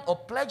man yan, o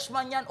pledge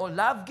man yan, o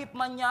love gift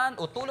man yan,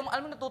 o tulong.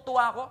 Alam mo,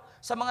 natutuwa ako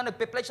sa mga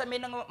nagpe-pledge.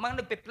 May mga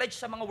nagpe-pledge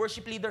sa mga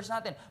worship leaders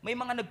natin. May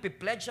mga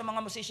nagpe-pledge sa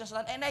mga musicians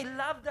natin. And I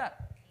love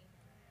that.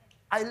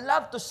 I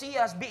love to see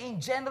us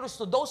being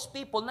generous to those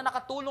people na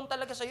nakatulong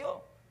talaga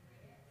sa'yo.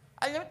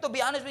 Alam mo, to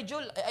be honest with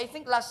you, I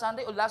think last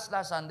Sunday or last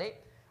Sunday,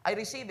 I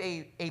received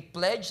a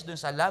pledge dun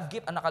sa love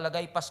gift, ang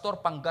nakalagay,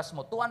 Pastor, panggas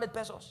mo, 200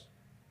 pesos.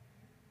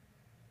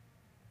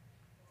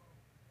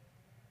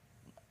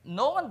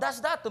 No one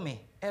does that to me,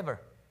 ever.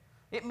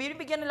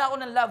 Binibigyan nila ako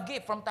ng love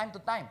gift from time to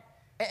time.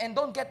 And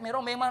don't get me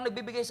wrong, may mga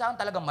nagbibigay sa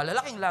akin talagang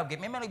malalaking love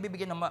gift, may mga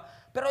nagbibigay ng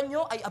pero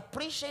I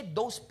appreciate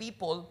those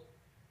people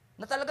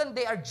na talagang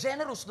they are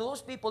generous to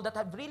those people that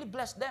have really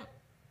blessed them.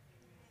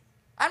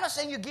 I'm not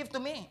saying you give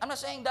to me. I'm not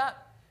saying that.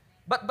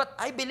 But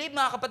I believe,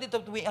 mga kapatid,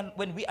 that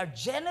when we are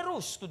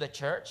generous to the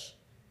church,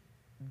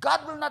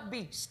 God will not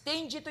be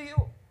stingy to you.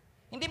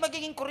 Hindi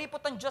magiging kuripot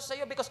ang Diyos sa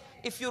iyo because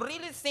if you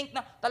really think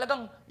na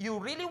talagang you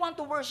really want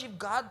to worship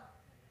God,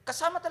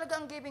 kasama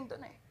talaga ang giving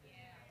doon eh.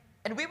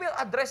 And we will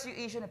address yung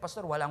issue ni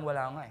Pastor,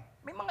 walang-wala nga eh.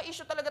 May mga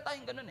issue talaga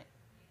tayong ganun eh.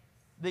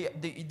 Do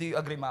you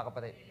agree, mga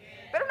kapatid?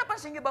 Pero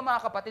napansin niyo ba,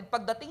 mga kapatid,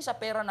 pagdating sa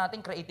pera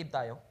natin, creative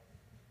tayo?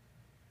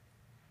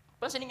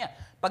 Pansinin niya,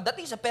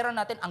 pagdating sa pera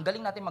natin, ang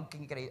galing natin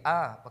maging creative.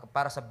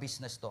 Para sa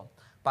business to,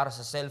 para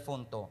sa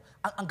cellphone to.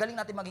 Ang galing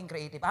natin maging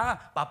creative.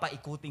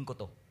 Papaikutin ko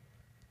to.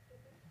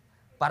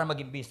 Para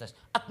maging business.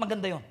 At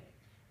maganda yun.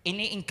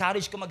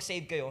 Ini-encourage ko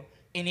mag-save kayo.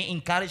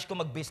 Ini-encourage ko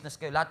mag-business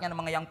kayo. Lahat nga ng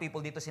mga young people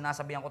dito,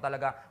 sinasabihan ko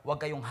talaga,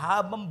 huwag kayong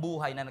habang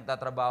buhay na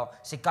nagtatrabaho,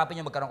 sikapin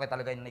nyo magkaroon kayo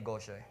talaga ng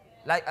negosyo eh.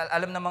 Like,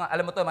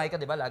 alam mo to, Micah,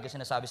 di ba? Lagi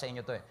sinasabi sa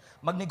inyo to eh.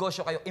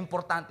 Magnegosyo kayo,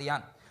 importante yan.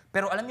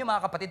 Pero alam niyo,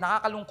 mga kapatid,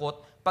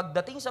 nakakalungkot,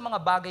 pagdating sa mga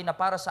bagay na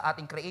para sa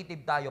ating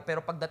creative tayo,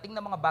 pero pagdating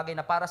ng mga bagay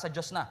na para sa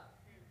Diyos na,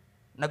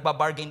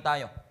 nagbabargain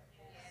tayo,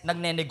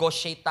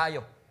 nagne-negotiate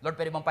tayo. Lord,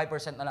 pwede bang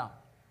 5% na lang?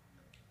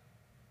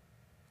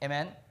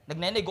 Amen?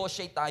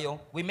 Nagne-negotiate tayo,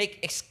 we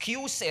make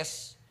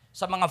excuses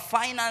sa mga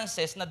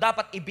finances na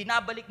dapat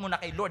ibinabalik mo na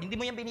kay Lord. Hindi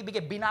mo yan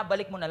binibigay,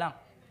 binabalik mo na lang.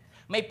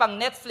 May pang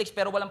Netflix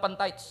pero walang pang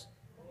tithes.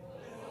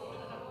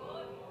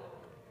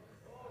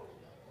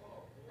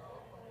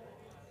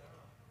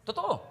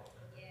 Totoo.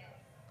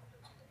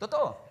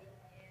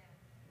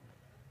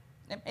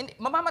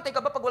 Mamamatay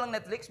ka ba pag walang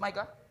Netflix,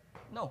 Micah?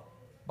 No.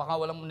 Baka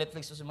walang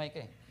Netflix sa si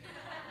Micah eh.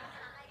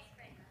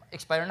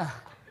 Expire na.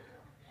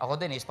 Ako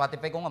din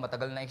Spotify ko nga,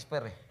 matagal na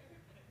expire eh.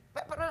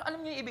 Pero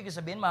alam niyo yung ibig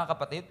sabihin, mga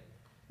kapatid?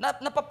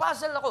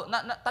 Napapuzzle ako.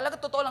 Talaga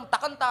totoo lang,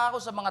 takanta ako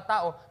sa mga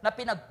tao na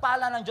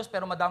pinagpala ng Diyos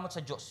pero madamot sa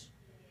Diyos.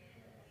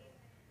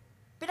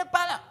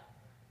 Pinagpala.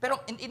 Pero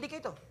hindi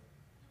kayo ito.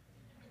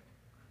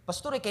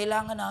 Pastor,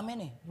 kailangan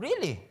namin eh.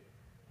 Really?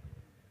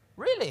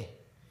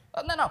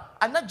 No.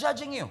 I'm not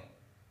judging you.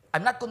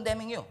 I'm not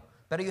condemning you.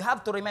 Pero you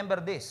have to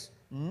remember this.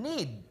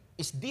 Need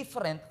is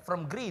different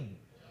from greed.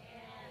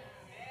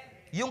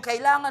 Yung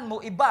kailangan mo,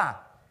 iba.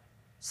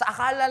 Sa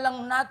akala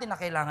lang natin na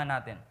kailangan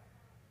natin.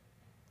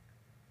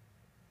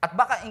 At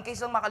baka in case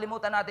lang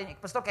makalimutan natin,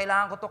 Pastor,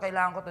 kailangan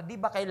ko to. Di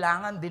ba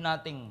kailangan din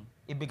nating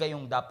ibigay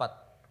yung dapat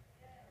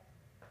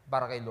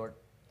para kay Lord?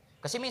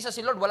 Kasi minsan si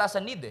Lord wala sa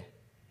need eh.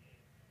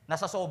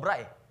 Nasa sobra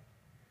eh.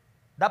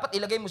 Dapat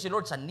ilagay mo si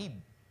Lord sa need.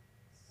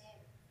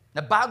 Na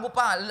bago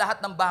pa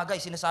lahat ng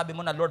bagay, sinasabi mo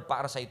na, Lord,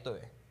 para sa ito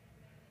eh.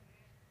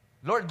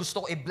 Lord,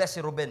 gusto ko i-bless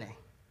si Ruben eh.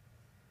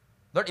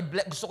 Lord,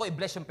 gusto ko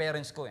i-bless yung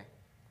parents ko eh.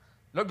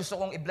 Lord, gusto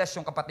kong i-bless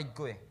yung kapatid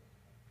ko eh.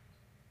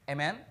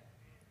 Amen?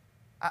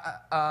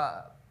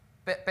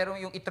 Pero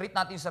yung i-treat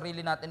natin yung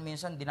sarili natin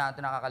minsan, di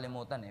natin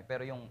nakakalimutan eh.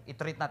 Pero yung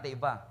i-treat natin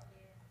iba,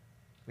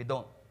 we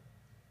don't.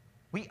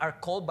 We are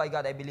called by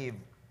God, I believe,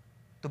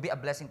 to be a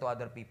blessing to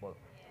other people.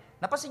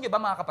 Napansin nyo ba,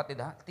 mga kapatid,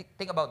 ha?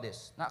 Think about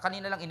this.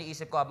 Kanina lang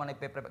iniisip ko habang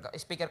nagpe-prepare.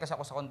 Speaker kasi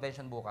ako sa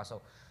convention bukas,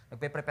 so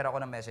nagpe-prepare ako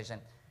ng message.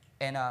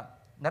 And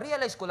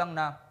na-realize ko lang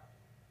na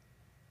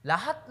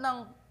lahat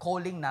ng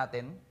calling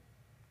natin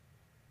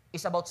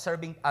is about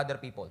serving other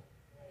people.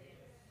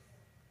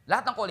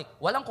 Lahat ng calling.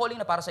 Walang calling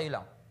na para sa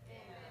iyo lang.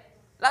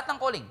 Lahat ng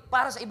calling,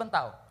 para sa ibang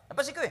tao.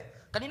 Napansin ko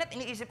kanina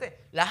iniisip ko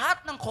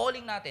lahat ng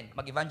calling natin,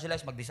 mag-evangelize,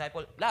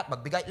 mag-disciple, lahat,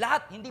 magbigay,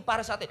 lahat, hindi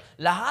para sa atin.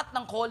 Lahat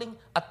ng calling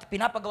at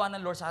pinapagawa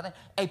ng Lord sa atin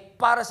ay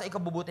para sa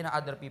ikabubuti ng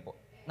other people,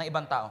 ng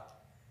ibang tao.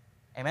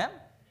 Amen?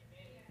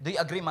 Do you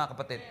agree, mga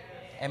kapatid?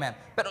 Amen.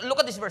 Pero look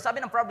at this verse. Sabi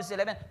ng Proverbs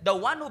 11, the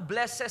one who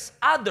blesses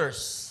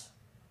others,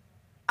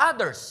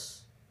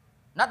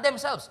 not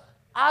themselves,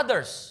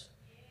 others,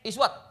 is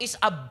what? Is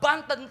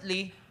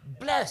abundantly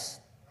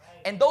blessed.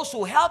 And those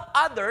who help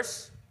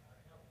others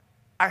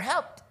are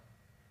helped.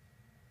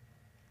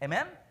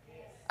 Amen?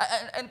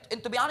 And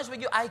to be honest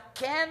with you, I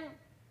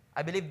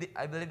believe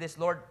this,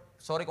 Lord,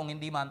 sorry kung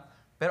hindi man,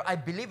 pero I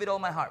believe with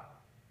all my heart.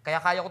 Kaya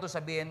ko to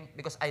sabihin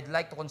because I'd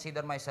like to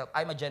consider myself,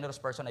 I'm a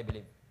generous person, I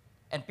believe.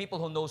 And people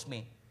who knows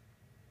me,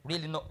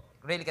 really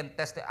can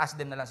ask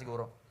them na lang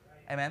siguro.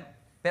 Amen?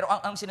 Pero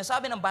ang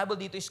sinasabi ng Bible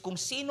dito is kung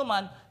sino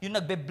man yung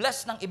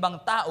nagbe-bless ng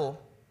ibang tao,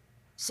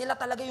 sila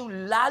talaga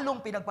yung lalong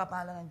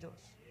pinagpapala ng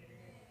Diyos.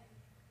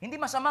 Hindi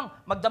masamang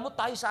magdamot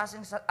tayo sa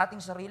ating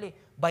sarili.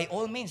 By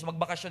all means,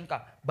 magbakasyon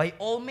ka. By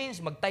all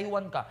means,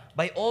 mag-Taiwan ka.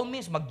 By all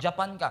means,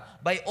 mag-Japan ka.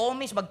 By all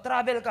means,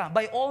 mag-travel ka.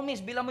 By all means,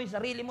 bilang mo yung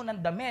sarili mo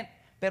ng damit.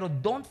 Pero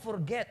don't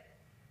forget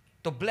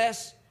to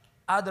bless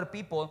other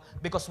people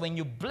because when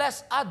you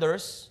bless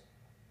others,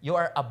 you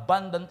are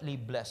abundantly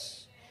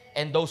blessed.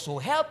 And those who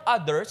help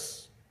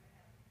others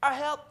are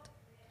helped.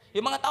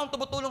 Yung mga taong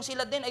tumutulong,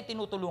 sila din ay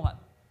tinutulungan.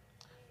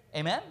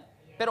 Amen?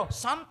 Pero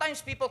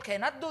sometimes people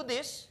cannot do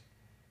this.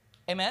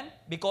 Amen?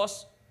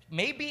 Because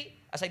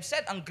maybe, as I've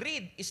said, ang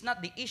greed is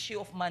not the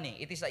issue of money.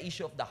 It is the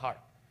issue of the heart.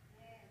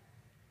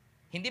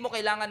 Hindi mo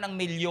kailangan ng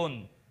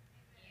milyon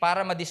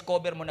para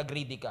ma-discover mo na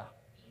greedy ka.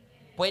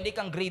 Pwede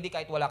kang greedy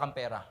kahit wala kang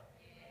pera.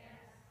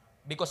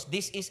 Because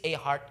this is a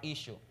heart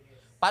issue.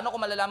 Paano ko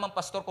malalaman,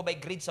 pastor, ko may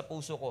greed sa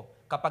puso ko?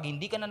 Kapag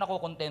hindi ka na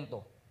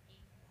nakokontento.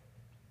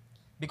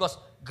 Because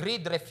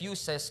greed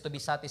refuses to be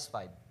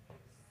satisfied.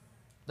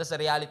 That's the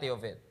reality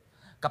of it.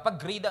 Kapag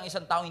greed ang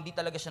isang tao, hindi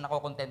talaga siya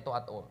nakokontento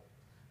at all.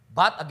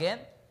 But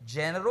again,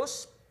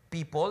 generous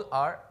people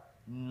are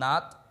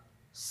not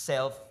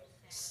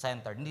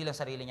self-centered. Hindi lang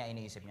sarili niya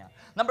iniisip niya.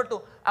 Number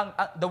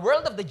 2, the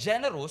world of the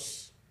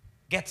generous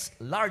gets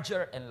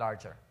larger and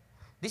larger.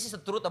 This is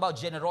the truth about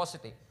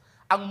generosity.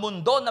 Ang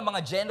mundo ng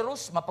mga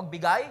generous,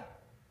 mapagbigay,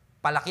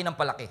 palaki ng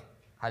palaki.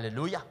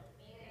 Hallelujah.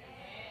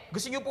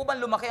 Gusto niyo po ba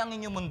lumaki ang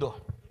inyong mundo?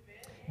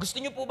 Gusto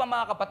niyo po ba,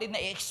 mga kapatid,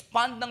 na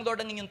i-expand ng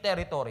Lord ang inyong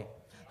territory?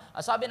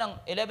 Sabi ng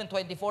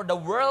 11:24, the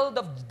world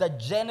of the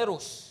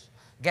generous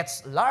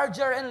gets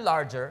larger and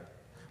larger,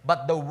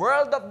 but the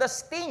world of the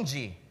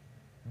stingy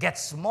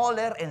gets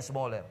smaller and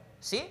smaller.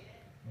 See?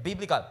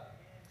 Biblical.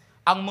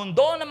 Ang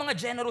mundo ng mga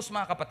generous,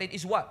 mga kapatid,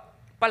 is what?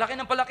 Palaki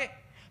ng palaki.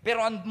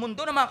 Pero ang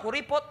mundo ng mga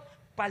kuripot,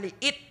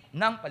 paliit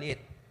ng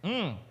paliit.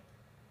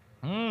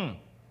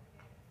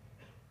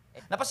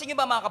 Napansin niyo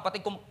ba, mga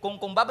kapatid,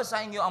 kung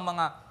babasahin niyo ang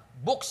mga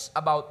books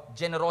about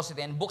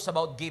generosity and books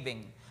about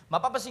giving,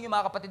 mapapansin niyo,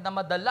 mga kapatid, na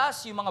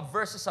madalas yung mga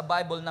verses sa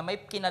Bible na may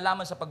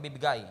kinalaman sa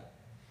pagbibigay.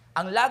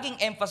 Ang laging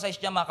emphasize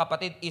niya, mga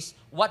kapatid, is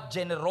what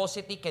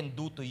generosity can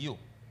do to you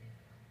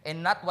and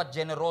not what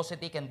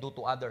generosity can do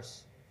to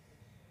others.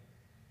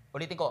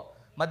 Ulitin ko,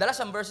 madalas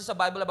ang verses sa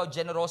Bible about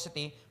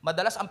generosity,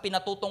 madalas ang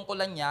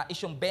pinatutungkulan niya is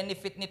yung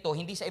benefit nito,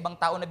 hindi sa ibang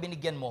tao na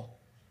binigyan mo,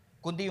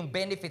 kundi yung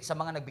benefit sa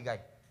mga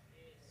nagbigay.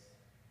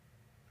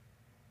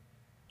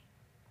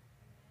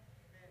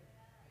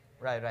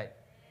 Right.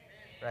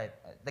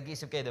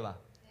 Nag-iisip kayo, di ba?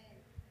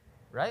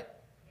 Right?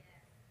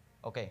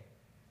 Okay.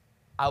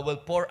 I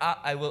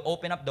will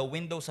open up the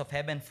windows of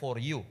heaven for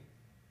you.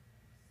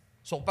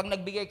 So pag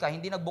nagbigay ka,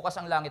 hindi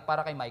nagbukas ang langit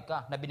para kay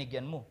Micah na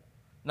binigyan mo.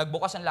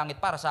 Nagbukas ang langit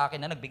para sa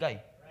akin na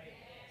nagbigay.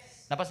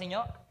 Napansin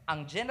nyo?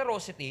 Ang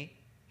generosity,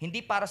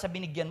 hindi para sa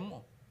binigyan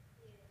mo.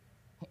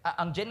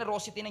 Ang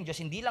generosity ng Diyos,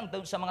 hindi lang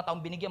sa mga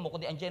taong binigyan mo,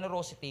 kundi ang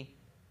generosity,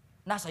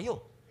 nasa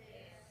iyo.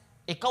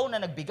 Ikaw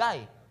na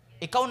nagbigay.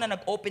 Ikaw na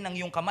nag-open ng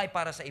iyong kamay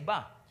para sa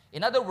iba.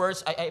 In other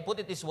words, I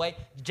put it this way,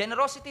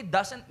 generosity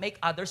doesn't make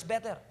others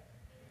better.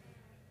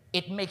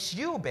 It makes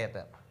you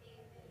better.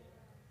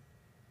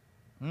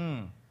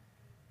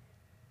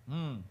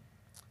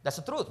 That's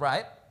the truth,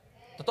 right?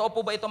 Totoo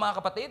po ba ito,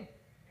 mga kapatid?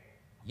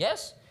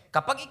 Yes.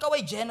 Kapag ikaw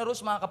ay generous,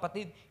 mga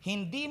kapatid,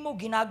 hindi mo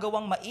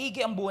ginagawang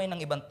maigi ang buhay ng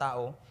ibang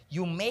tao,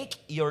 you make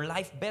your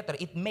life better.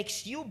 It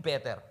makes you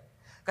better.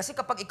 Kasi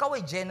kapag ikaw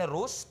ay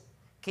generous,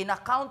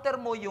 kina-counter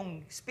mo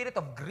yung spirit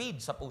of greed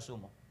sa puso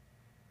mo.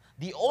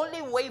 The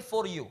only way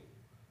for you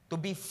to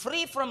be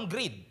free from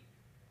greed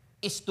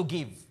is to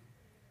give.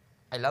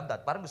 I love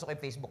that. Parang gusto ko yung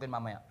Facebookin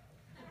mamaya.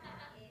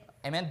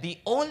 Amen? The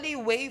only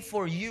way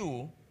for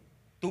you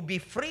to be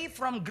free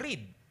from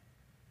greed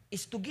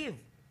is to give.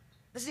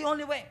 That's the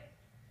only way.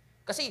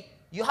 Kasi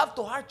you have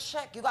to heart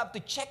check. You have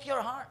to check your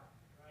heart.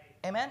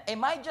 Amen?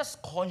 Am I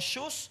just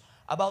conscious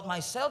about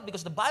myself?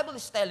 Because the Bible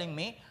is telling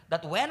me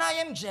that when I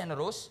am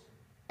generous,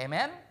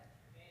 amen,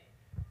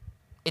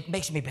 it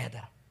makes me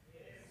better.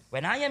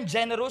 When I am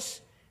generous,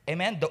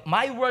 amen,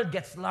 my world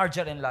gets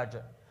larger and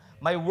larger.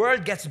 My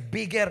world gets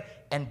bigger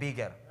and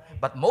bigger.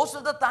 But most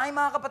of the time,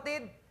 mga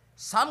kapatid,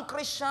 some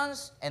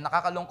Christians, and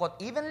nakakalungkot,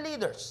 even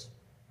leaders,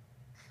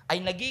 ay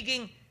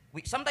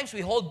sometimes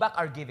we hold back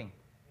our giving.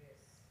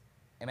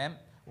 Amen?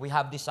 We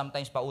have this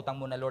sometimes, pautang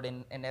mo na Lord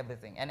and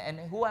everything.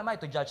 And who am I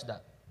to judge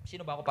that?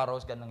 Sino ba ako para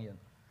husgan ng yun?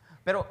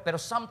 Pero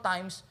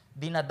sometimes,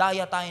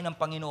 dinadaya tayo ng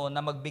Panginoon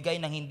na magbigay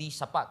ng hindi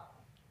sapat.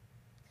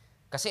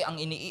 Kasi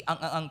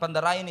ang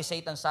pandarayo ni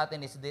Satan sa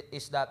atin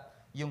is that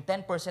yung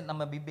 10% na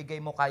mabibigay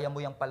mo, kaya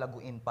mo yung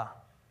palaguin pa.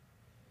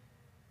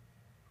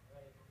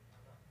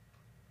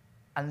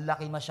 Ang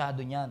laki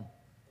masyado niyan.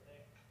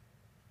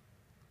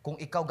 Kung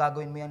ikaw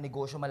gagawin mo yung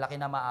negosyo, malaki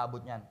na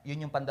maabot niyan.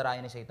 Yun yung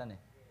pandarayo ni Satan eh.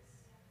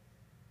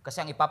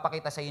 Kasi ang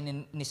ipapakita sa iyo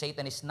ni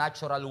Satan is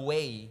natural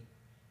way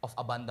of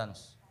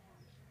abundance.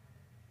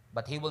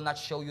 But he will not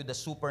show you the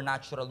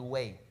supernatural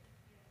way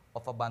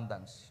of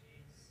abundance.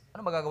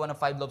 Ano magagawa ng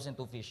 5 loaves and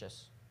 2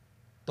 fishes?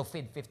 To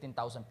feed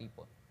 15,000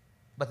 people.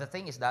 But the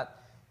thing is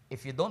that,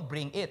 if you don't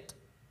bring it,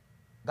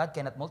 God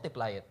cannot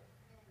multiply it.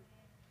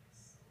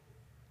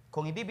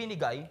 Kung hindi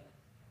binigay,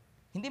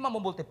 hindi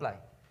mamumultiply.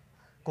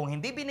 Kung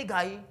hindi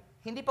binigay,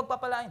 hindi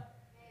pagpapalain.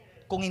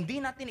 Kung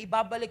hindi natin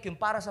ibabalik yung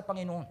para sa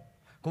Panginoon,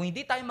 kung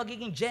hindi tayo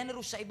magiging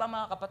generous sa iba,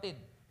 mga kapatid,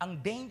 ang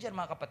danger,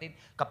 mga kapatid,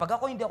 kapag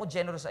hindi ako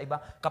generous sa iba,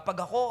 kapag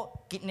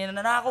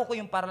ninanakaw ko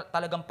yung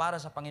talagang para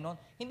sa Panginoon,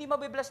 hindi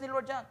mabibless ni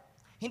Lord dyan.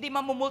 Hindi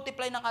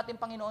mamumultiply ng ating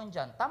Panginoon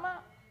dyan.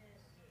 Tama?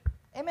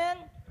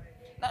 Amen?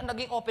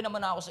 Naging open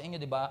naman ako sa inyo,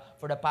 di ba?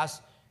 For the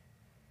past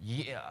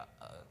year,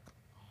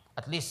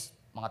 at least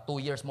mga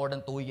 2 years, more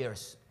than 2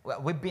 years,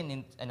 we've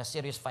been in a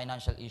serious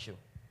financial issue.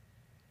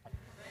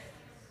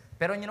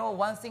 Pero you know,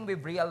 one thing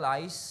we've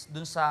realized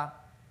dun sa,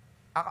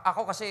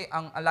 ako kasi,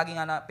 ang lagi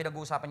nga na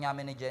pinag-uusapan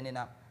namin ni Jenny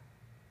na,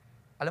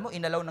 alam mo,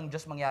 inalaw ng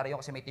Diyos mangyari yun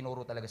kasi may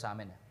tinuro talaga sa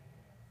amin.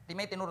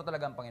 May tinuro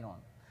talaga ang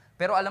Panginoon.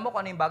 Pero alam mo kung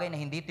ano yung bagay na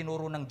hindi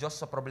tinuro ng Diyos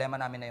sa problema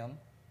namin na yun?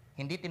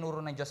 Hindi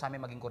tinuro ng Diyos sa amin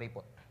maging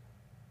kuripot.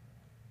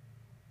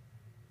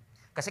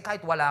 Kasi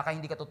kahit wala ka,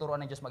 hindi ka tuturuan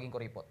ng Diyos maging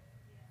kuripot.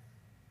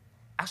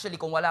 Actually,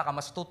 kung wala ka,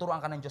 mas tuturuan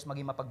ka ng Diyos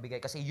maging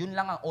mapagbigay kasi yun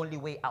lang ang only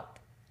way out.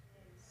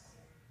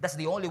 That's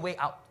the only way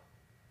out.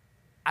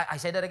 I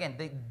say that again.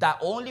 The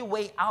only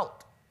way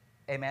out,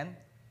 amen,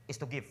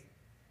 is to give.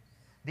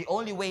 The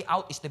only way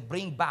out is to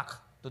bring back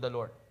to the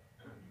Lord.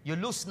 You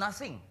lose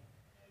nothing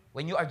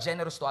when you are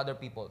generous to other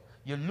people.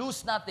 You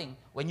lose nothing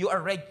when you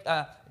are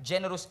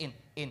generous in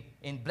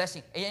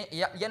blessing.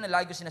 Yan ang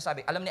lagi ko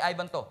sinasabi. Alam ni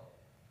Ivan to.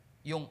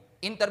 Yung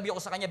interview ko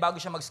sa kanya bago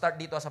siya mag-start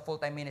dito as a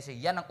full-time ministry,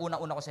 yan ang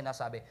unang-una ko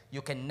sinasabi.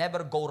 You can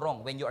never go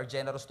wrong when you are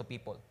generous to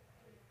people.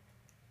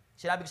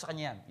 Sinabi ko sa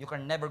kanya yan. You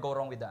can never go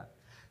wrong with that.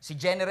 Si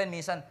Jenny rin,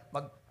 minsan,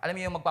 alam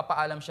niyo yung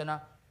magpapaalam siya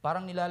na,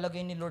 parang nilalagay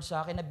ni Lord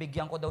sa akin na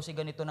bigyan ko daw si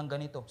ganito ng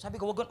ganito. Sabi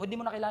ko, hindi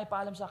mo na kailangan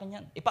ipaalam sa akin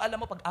yan. Ipaalam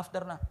mo pag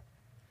after na.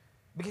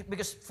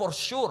 Because for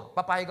sure,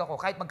 papayag ako,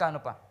 kahit magkano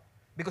pa.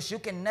 Because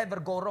you can never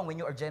go wrong when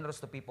you are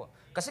generous to people.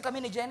 Kasi kami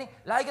ni Jenny,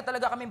 lagi ka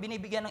talaga kami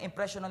binibigyan ng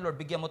impression ng Lord,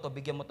 bigyan mo to,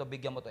 bigyan mo to,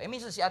 bigyan mo to.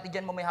 Minsan si Ate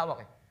Jen mo may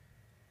hawak eh.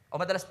 O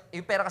madalas,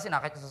 yung pera kasi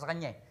nakita sa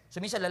kanya eh. So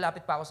minsan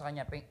lalapit pa ako sa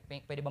kanya,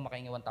 pwede ba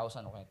makahingi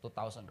 1,000 o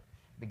 2,000?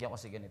 Bigyan ko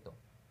si ganito.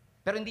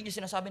 Pero hindi niyo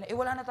sinasabi na,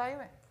 wala na tayo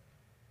eh.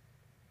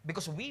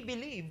 Because we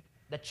believe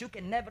that you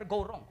can never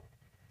go wrong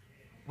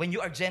when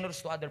you are generous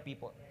to other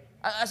people.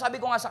 Sabi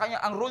ko nga sa kanya,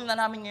 ang rule na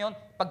namin ngayon,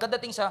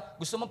 pagkadating sa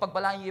gusto mong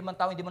pagpalain yung ibang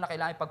tao, hindi mo na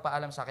kailangan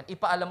ipagpaalam sa akin,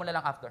 ipaalam mo na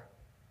lang after.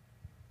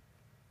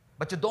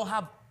 But you don't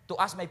have to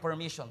ask my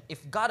permission.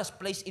 If God has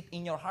placed it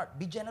in your heart,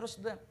 be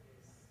generous to them.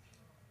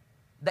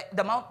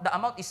 The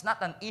amount is not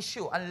an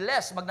issue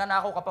unless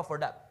magnanakaw ka pa for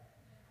that.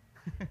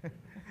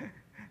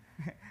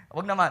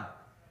 Wag naman.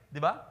 Di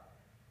ba?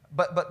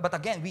 But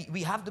again,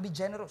 we have to be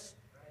generous.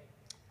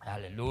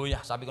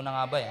 Hallelujah. Sabi ko na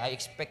nga ba I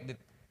expect it.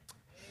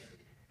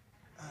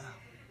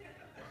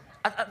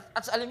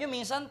 At alam nyo,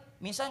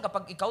 minsan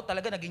kapag ikaw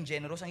talaga naging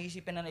generous, ang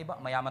isipin na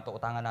iba, mayaman to,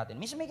 utangan natin.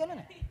 Minsan may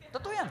ganun eh.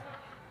 Totoo yan.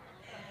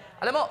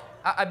 Alam mo,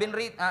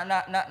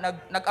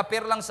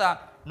 nag-appear lang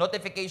sa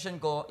notification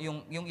ko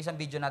yung isang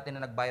video natin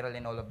na nag-viral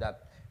and all of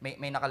that.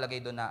 May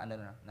nakalagay doon na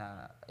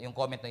yung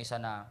comment ng isa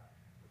na,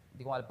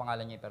 hindi ko alam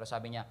pangalan niya, pero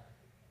sabi niya,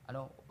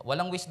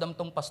 walang wisdom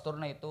tong pastor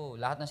na ito.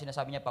 Lahat ng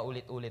sinasabi niya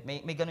paulit-ulit.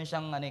 May ganun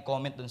siyang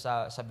comment doon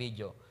sa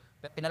video.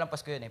 Pinalampas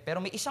ko yun eh. Pero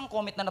may isang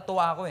comment na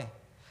natuwa ako eh.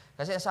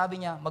 Kasi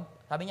sabi niya,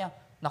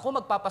 naku,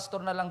 magpapastor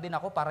na lang din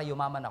ako para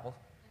yumaman ako.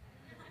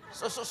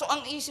 So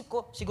ang isip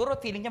ko, siguro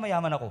feeling niya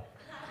mayaman ako.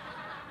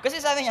 Kasi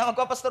sabi niya,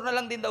 magpapastor na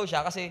lang din daw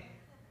siya kasi,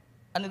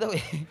 alam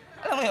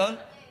mo yun?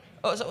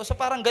 So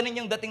parang ganun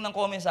yung dating ng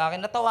comment sa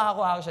akin. Natawa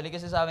ako actually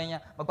kasi sabi niya,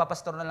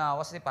 magpapastor na lang ako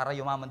kasi para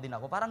yumaman din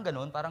ako. Parang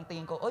ganun, parang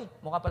tingin ko, oy,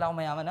 mukha pala ako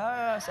mayaman.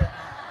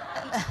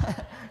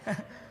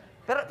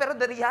 Pero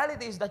the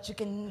reality is that you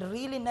can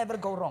really never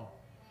go wrong.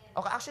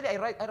 Okay, actually, I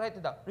write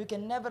it down. You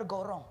can never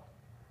go wrong.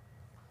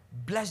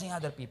 Blessing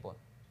other people.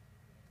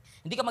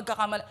 Hindi ka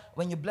magkakamali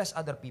when you bless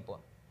other people.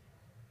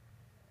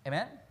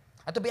 Amen?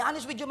 At to be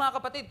honest with you, mga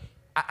kapatid,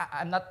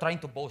 I'm not trying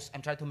to boast.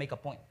 I'm trying to make a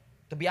point.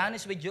 To be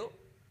honest with you,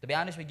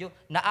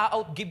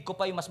 na-outgive ko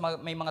pa yung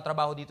may mga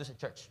trabaho dito sa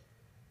church.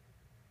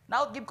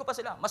 Na-outgive ko pa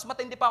sila. Mas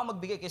matindi pa ako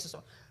magbigay kaysa sa...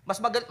 Mas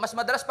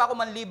madalas pa ako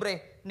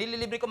manlibre.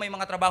 Nililibre ko may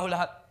mga trabaho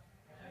lahat.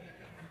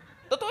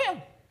 Totoo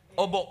yan.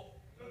 Obo.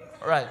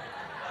 Alright.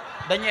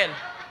 Daniel.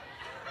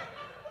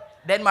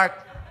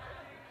 Denmark.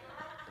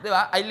 Di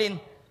ba? Eileen.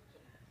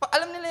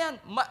 Alam nila yan.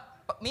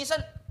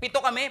 Minsan, 7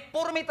 kami,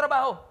 puro may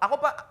trabaho.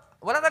 Ako pa,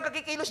 wala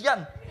nagkikilos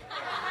dyan.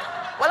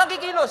 Walang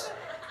kikilos.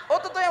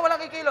 Totoo yan, walang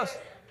kikilos.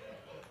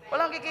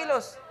 Walang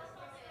kikilos.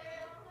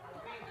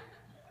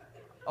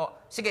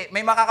 Sige,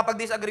 may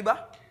makakapag-disagree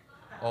ba?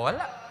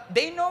 Wala.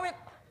 They know it.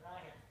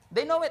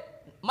 They know it.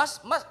 Mas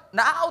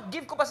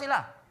na-outgive ko pa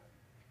sila.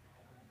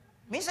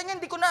 Minsan yan,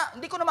 hindi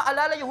ko na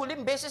maalala yung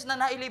huling beses na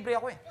nailibre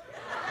ako eh.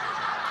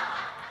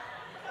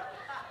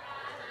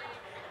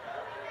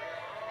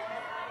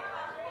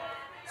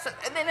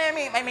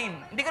 I mean,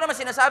 hindi ko naman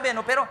sinasabi,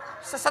 pero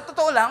sa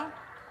totoo lang,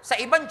 sa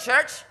ibang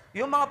church,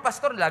 yung mga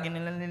pastor, lagi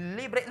nila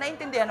nililibre.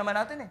 Naintindihan naman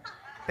natin eh.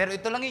 Pero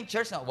ito lang yung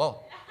church na,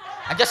 wow.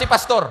 Andiyan si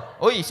pastor.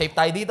 Uy, safe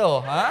tayo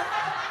dito.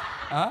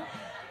 Ha?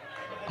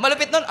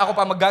 Malupit nun, ako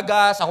pa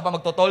maggagas, ako pa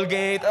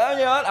magto-tollgate.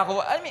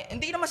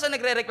 Hindi naman sa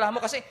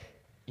nagre-reklamo kasi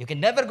you can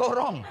never go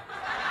wrong.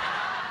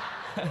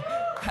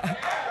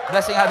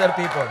 Blessing other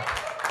people.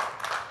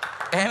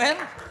 Amen?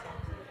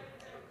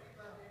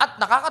 At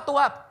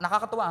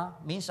nakakatuwa,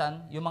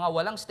 minsan, yung mga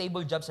walang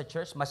stable job sa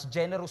church, mas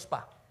generous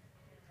pa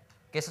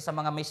kaysa sa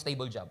mga may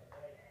stable job.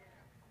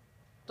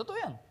 Totoo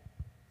yan.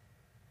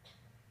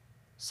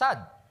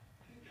 Sad.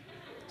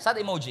 Sad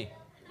emoji.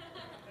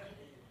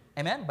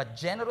 Amen? But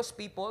generous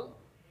people,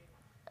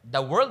 the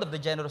world of the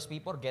generous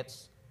people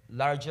gets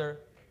larger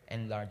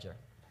and larger.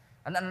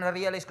 And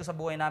na-realize ko sa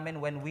buhay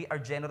namin, when we are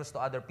generous to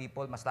other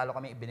people, mas lalo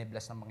kami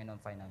ibinibless ng Panginoon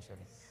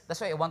financially.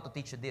 That's why I want to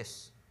teach you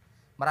this.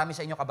 Marami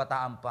sa inyo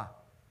kabataan pa,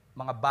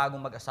 mga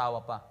bagong mag-asawa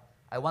pa.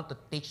 I want to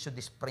teach you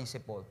this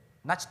principle.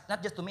 Not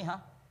just to me,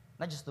 ha?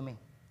 Not just to me.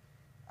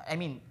 I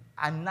mean,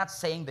 I'm not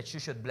saying that you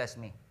should bless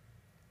me.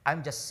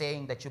 I'm just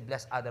saying that you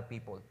bless other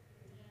people.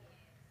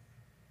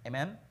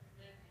 Amen?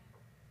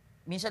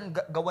 Minsan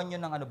gawan nyo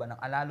ng ano ba, ng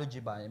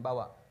analogy ba?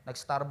 Halimbawa,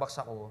 nag-Starbucks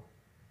ako,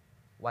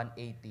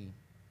 180.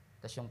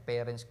 Tapos yung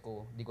parents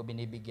ko, hindi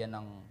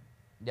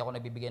ako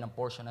nabibigyan ng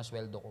portion ng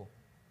sweldo ko.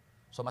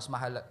 So mas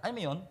mahal. Alam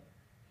mo yun?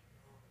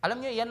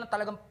 Alam nyo, yan na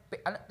talagang,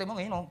 tingnan mo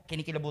ngayon, oh,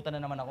 kinikilabutan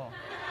na naman ako.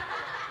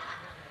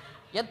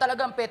 Yan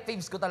talagang pet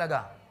peeves ko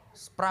talaga.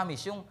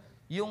 Promise, yung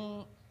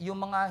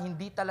mga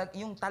hindi talaga,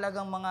 yung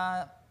talagang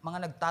mga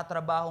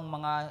nagtatrabahong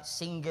mga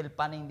single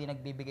pa na hindi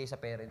nagbibigay sa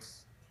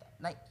parents.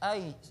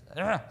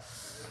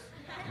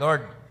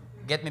 Lord,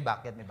 get me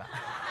back.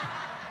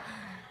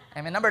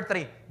 Amen. Number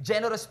 3,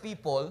 generous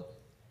people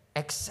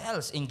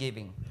excels in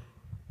giving.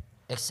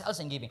 Excels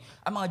in giving.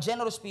 Ang mga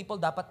generous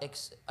people dapat,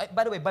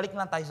 by the way, balik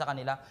lang tayo sa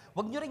kanila.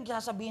 Huwag nyo rin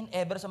sasabihin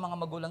ever sa mga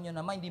magulang nyo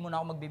na, hindi mo na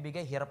ako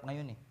magbibigay, hirap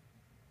ngayon eh.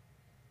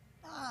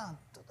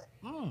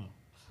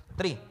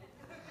 3,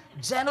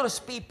 generous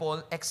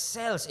people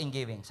excels in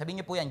giving.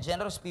 Sabihin nyo po yan,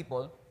 generous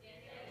people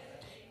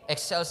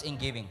excels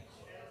in giving.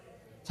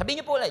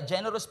 Sabihin nyo po ulit,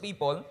 generous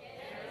people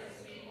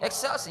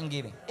excels in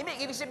giving.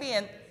 Ibig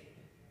sabihin,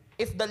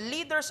 if the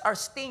leaders are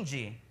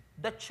stingy,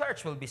 the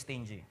church will be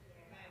stingy.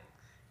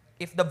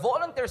 If the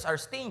volunteers are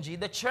stingy,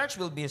 the church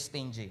will be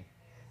stingy.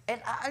 And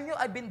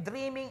I've been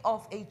dreaming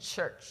of a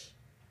church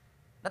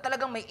na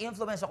talagang may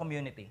influence sa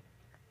community.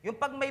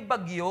 Yung pag may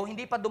bagyo,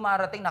 hindi pa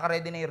dumarating,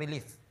 naka-ready na yung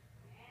relief.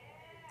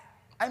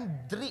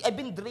 I've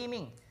been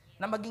dreaming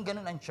na maging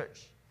ganun ang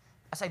church.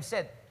 As I've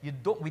said,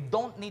 we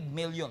don't need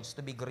millions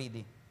to be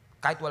greedy.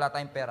 Kahit wala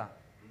tayong pera,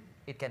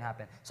 it can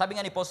happen. Sabi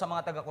nga ni Paul sa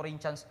mga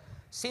taga-Corinthians,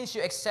 since you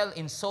excel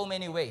in so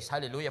many ways,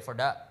 hallelujah for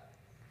that.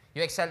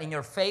 You excel in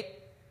your faith,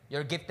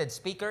 your gifted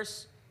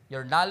speakers,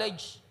 your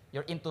knowledge,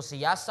 your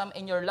enthusiasm,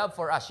 and your love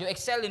for us. You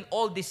excel in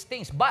all these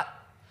things, but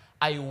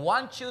I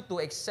want you to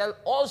excel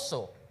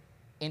also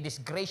in this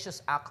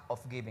gracious act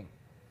of giving.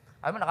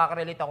 Alam mo,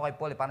 nakaka-relate ako kay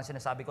Paul, parang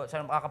sinasabi ko, sa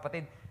mga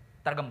kapatid,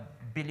 talagang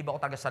believe ako,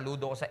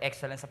 saludo ako sa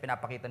excellence sa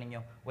pinapakita ninyo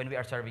when we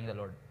are serving the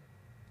Lord.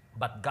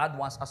 But God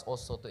wants us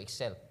also to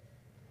excel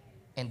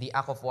in the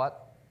act of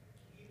what?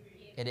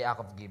 In the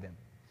act of giving.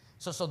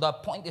 So the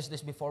point is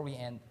this before we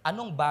end,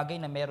 anong bagay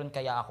na meron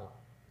kaya ako?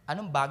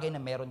 Anong bagay na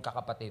meron ka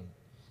kapatid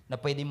na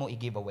pwede mo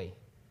i-give away?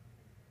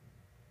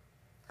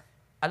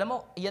 Alam mo,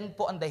 yan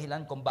po ang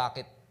dahilan kung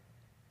bakit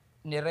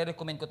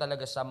nire-recommend ko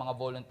talaga sa mga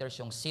volunteers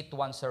yung sit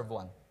one, serve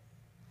one.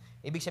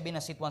 Ibig sabihin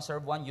ng sit one,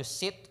 serve one, you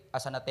sit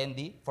as an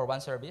attendee for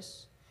one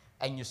service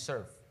and you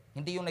serve.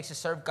 Hindi yung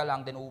nagsiserve ka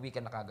lang, then uuwi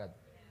ka na kagad.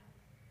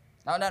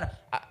 No,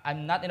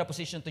 I'm not in a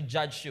position to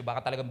judge you.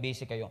 Baka talagang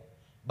busy kayo.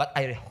 But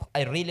I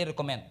really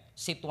recommend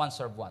sit one,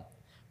 serve one.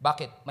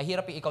 Bakit?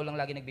 Mahirap yung ikaw lang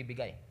lagi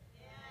nagbibigay.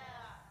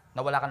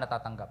 Na wala kang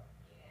natatanggap.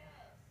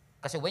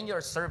 Kasi when you're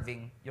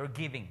serving, you're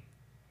giving.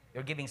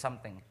 You're giving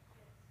something.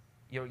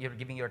 You're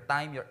giving your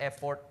time, your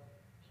effort.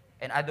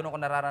 And I don't know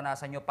kung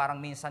nararanasan nyo,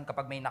 parang minsan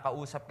kapag may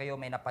nakausap kayo,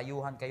 may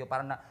napayuhan kayo,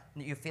 parang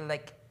you feel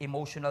like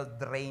emotionally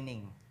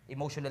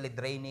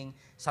draining,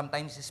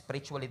 sometimes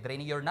spiritually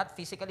draining. You're not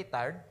physically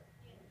tired,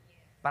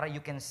 para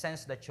you can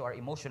sense that you are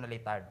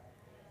emotionally tired.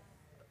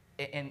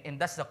 And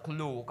that's the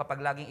clue, kapag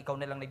laging ikaw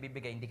na lang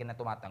nagbibigay, hindi ka na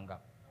tumatanggap.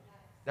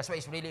 That's why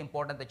it's really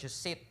important that you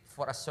sit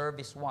for a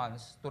service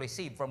once to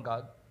receive from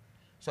God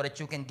so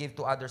that you can give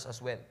to others as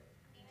well.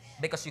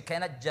 Because you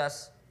cannot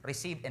just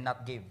receive and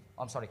not give.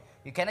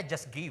 You cannot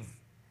just give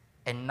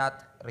and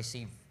not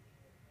receive.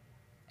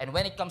 And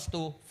when it comes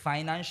to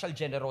financial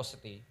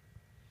generosity,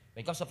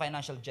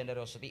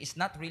 it's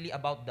not really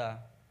about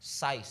the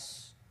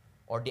size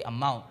or the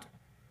amount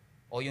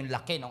o yung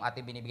laki ng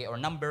ating binibigay or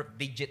number of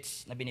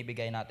digits na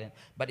binibigay natin.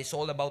 But it's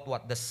all about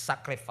what? The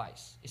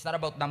sacrifice. It's not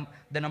about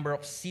the number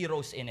of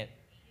zeros in it,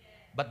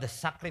 but the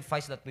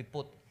sacrifice that we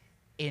put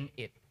in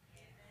it.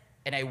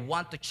 And I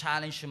want to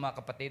challenge you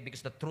mga kapatid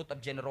because the truth of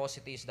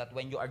generosity is that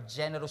when you are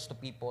generous to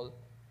people,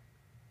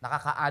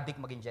 nakaka-addict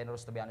maging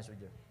generous, to be honest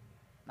with you.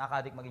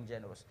 Nakaka-addict maging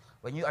generous.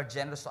 When you are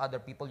generous to other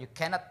people, you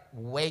cannot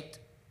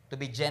wait to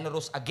be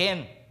generous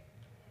again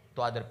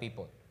to other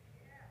people.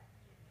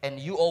 And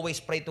you always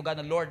pray to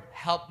God, Lord,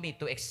 help me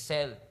to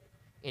excel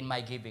in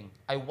my giving.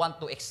 I want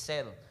to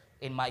excel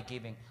in my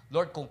giving.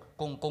 Lord,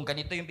 kung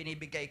ganito yung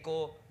binibigay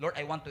ko, Lord,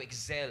 I want to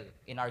excel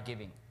in our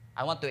giving.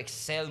 I want to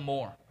excel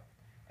more.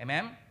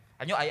 Amen?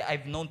 Ano,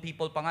 I've known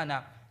people pa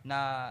nga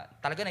na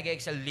talaga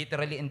nag-excel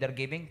literally in their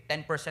giving.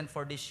 10%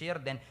 for this year,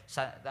 then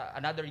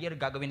another year,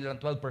 gagawin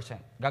nilang 12%.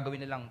 Gagawin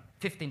nilang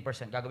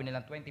 15%. Gagawin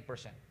nilang 20%.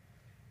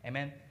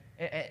 Amen?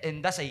 And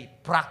that's a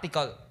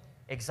practical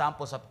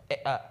examples of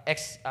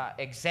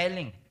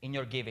excelling in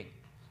your giving.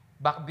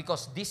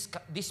 Because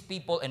these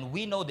people, and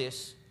we know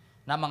this,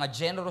 na mga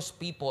generous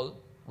people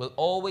will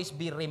always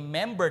be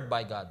remembered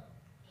by God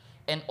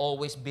and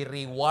always be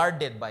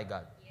rewarded by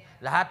God.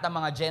 Lahat ng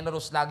mga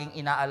generous, laging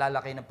inaalala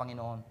kayo ng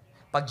Panginoon.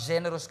 Pag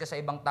generous ka sa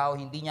ibang tao,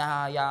 hindi niya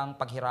hahayaang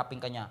paghirapin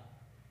ka niya.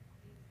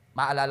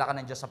 Maalala ka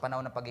ng Diyos sa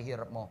panahon ng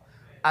paghihirap mo.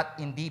 At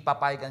hindi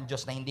papayag ang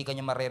Diyos na hindi ka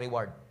niya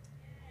marereward.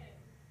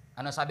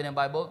 Ano sabi ng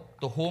Bible?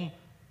 To whom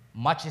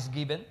much is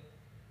given,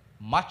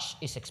 much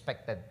is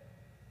expected.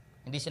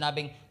 Hindi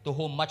sinabing, to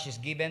whom much is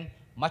given,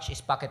 much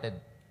is pocketed.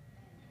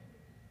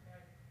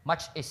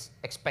 Much is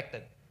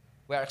expected.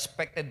 We are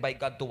expected by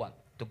God to want,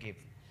 to give.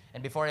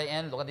 And before I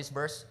end, look at this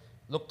verse,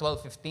 Luke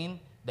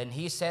 12:15. Then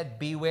he said,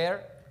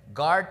 beware,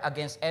 guard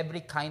against every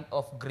kind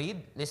of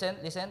greed.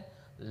 Listen.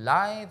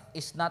 Life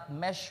is not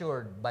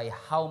measured by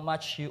how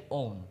much you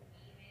own.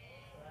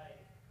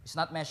 It's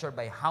not measured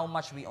by how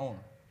much we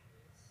own.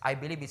 I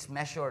believe it's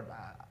measured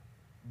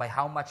by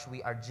how much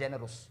we are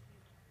generous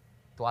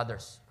to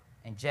others,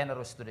 and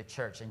generous to the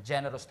church, and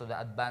generous to the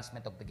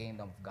advancement of the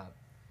kingdom of God.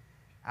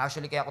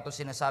 Actually, kaya ko ito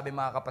sinasabi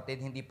mga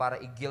kapatid, hindi para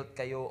i-guilt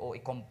kayo o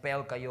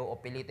i-compel kayo o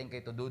pilitin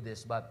kayo to do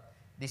this, but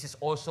this is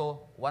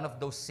also one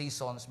of those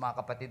seasons, mga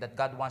kapatid, that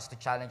God wants to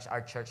challenge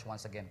our church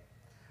once again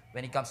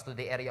when it comes to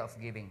the area of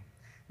giving.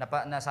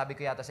 Nasabi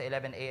ko yata sa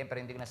 11 a.m. pero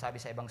hindi ko nasabi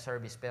sa ibang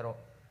service, pero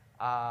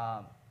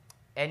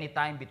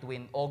anytime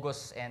between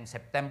August and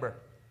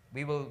September,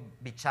 we will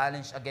be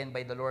challenged again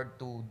by the Lord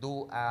to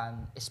do a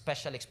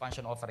special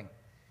expansion offering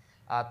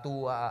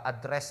to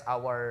address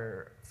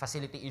our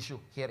facility issue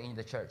here in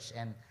the church.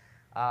 And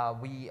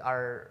we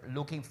are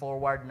looking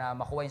forward na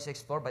makuha yung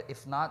 6th floor, but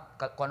if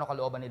not, kung ano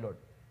kalooban ni Lord.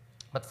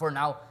 But for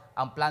now,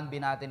 ang plan B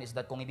natin is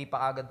that kung hindi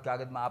pa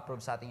agad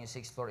ma-approve sa ating yung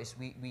 6th floor is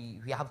we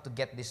have to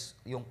get this,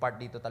 yung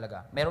part dito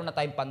talaga. Meron na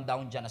tayong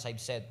pan-down dyan, as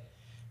I've said.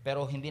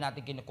 Pero hindi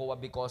natin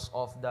kinukuha because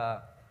of the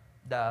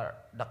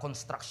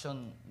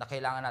construction na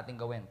kailangan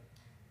natin gawin.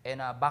 And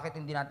bakit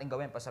hindi natin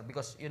gawin, Pastor?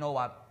 Because you know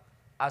what?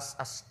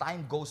 As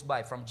time goes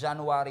by, from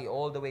January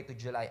all the way to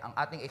July, ang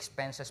ating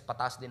expenses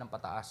pataas din ng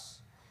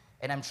pataas.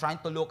 And I'm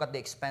trying to look at the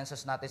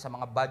expenses natin sa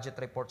mga budget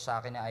report sa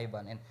akin ni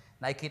Ivan. And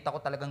nakikita ko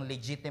talagang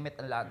legitimate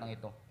ang lahat ng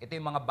ito. Ito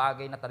yung mga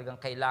bagay na talagang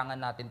kailangan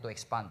natin to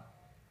expand.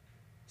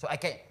 So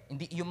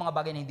yung mga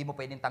bagay na hindi mo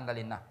pwedeng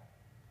tanggalin na.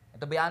 And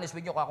to be honest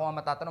with you, kung ako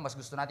matatanong, mas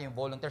gusto natin yung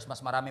volunteers,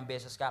 mas maraming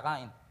beses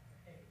kakain.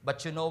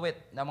 But you know it,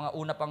 na mga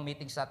una pang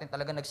meetings natin,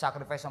 talagang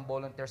nag-sacrifice ang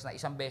volunteers na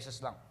isang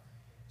beses lang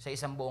sa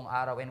isang buong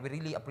araw. And we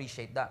really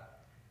appreciate that.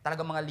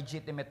 Talagang mga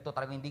legitimate to,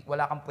 talagang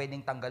wala kang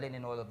pwedeng tanggalin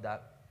in all of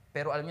that.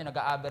 Pero alam nyo,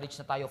 nag-a-average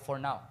na tayo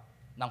for now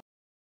ng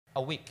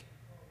a week.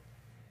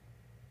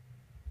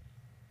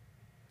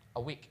 A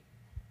week.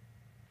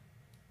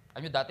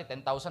 Alam nyo, dati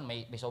 10,000,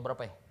 may sobra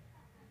pa eh.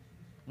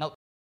 Now,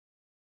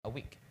 a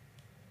week.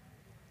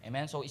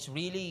 Amen? So, it's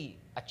really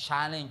a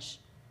challenge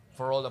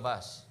for all of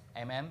us.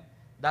 Amen?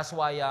 That's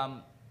why,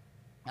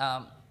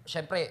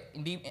 syempre,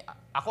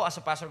 ako as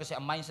a pastor kasi,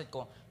 ang mindset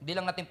ko, hindi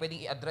lang natin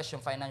pwedeng i-address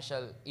yung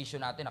financial issue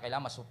natin na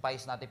kailangan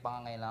masupplies natin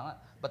pangangailangan.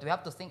 But we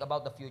have to think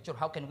about the future.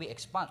 How can we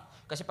expand?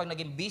 Kasi pag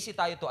naging busy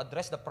tayo to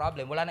address the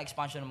problem, wala na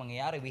expansion na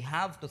mangyayari. We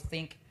have to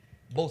think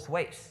both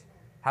ways.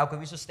 How can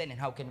we sustain and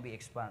how can we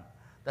expand?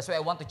 That's why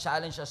I want to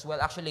challenge as well.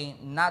 Actually,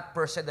 not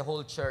per se the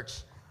whole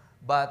church,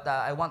 but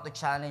I want to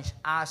challenge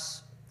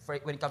us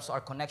when it comes to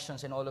our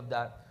connections and all of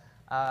that.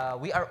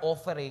 We are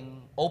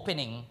opening,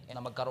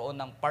 magkaroon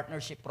ng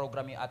partnership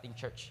program yung ating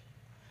church.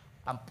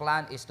 Ang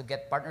plan is to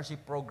get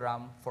partnership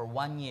program for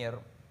 1 year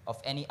of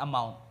any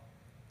amount,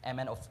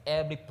 amen, of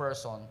every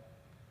person.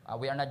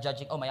 We are not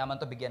judging, mayaman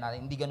to, bigyan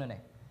natin. Hindi ganun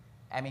eh.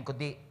 I mean,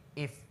 kundi,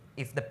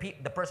 if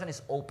the person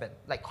is open,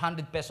 like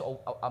 100 pesos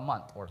a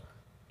month, or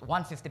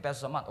 150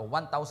 pesos a month, or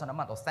 1,000 a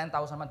month, or 10,000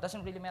 a month,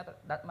 doesn't really matter.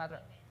 That matter.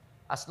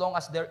 As long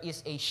as there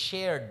is a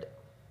shared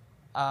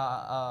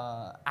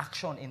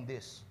action in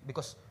this.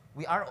 Because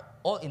we are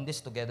all in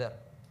this together.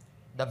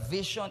 The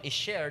vision is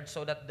shared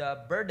so that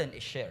the burden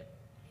is shared.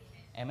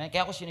 Amen?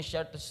 Kaya ako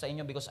sinishare to sa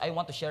inyo because I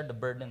want to share the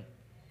burden.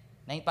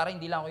 Para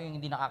hindi lang ako yung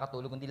hindi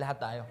nakakatulog, hindi lahat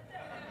tayo.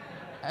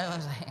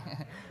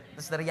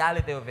 That's the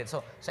reality of it.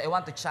 So I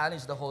want to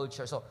challenge the whole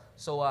church. So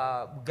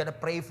we're gonna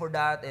pray for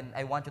that, and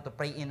I want you to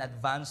pray in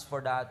advance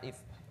for that.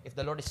 If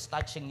the Lord is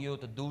touching you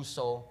to do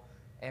so,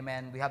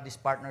 amen, we have this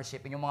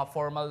partnership. And yung mga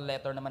formal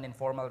letter naman,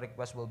 informal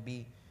request will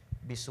be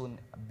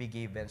soon be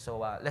given. So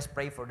let's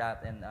pray for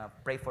that, and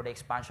pray for the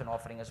expansion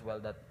offering as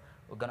well that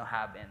we're gonna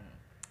have. And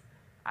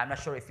I'm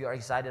not sure if you are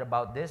excited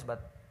about this,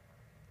 but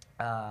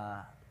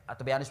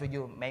to be honest with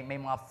you, may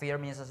mga fear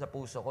minsan sa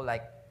puso ko,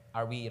 like,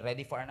 are we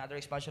ready for another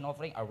expansion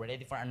offering? Are we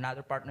ready for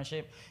another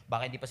partnership?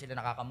 Baka hindi pa sila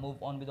nakaka-move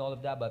on with all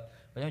of that, but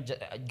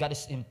God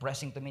is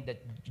impressing to me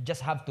that you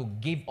just have to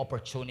give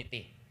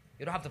opportunity.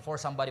 You don't have to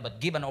force somebody, but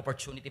give an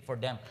opportunity for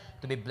them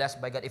to be blessed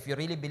by God. If you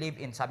really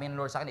believe in, sabi ng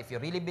Lord sa akin, if you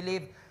really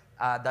believe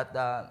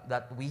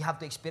that we have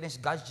to experience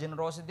God's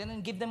generosity, then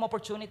give them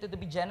opportunity to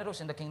be generous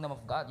in the kingdom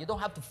of God. You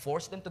don't have to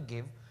force them to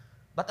give,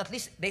 but at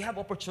least they have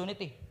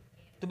opportunity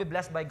to be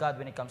blessed by God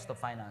when it comes to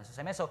finances.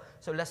 Amen. So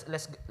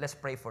let's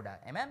pray for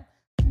that. Amen.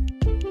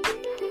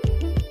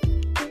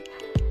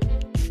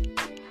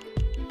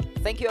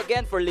 Thank you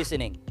again for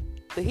listening.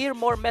 To hear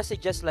more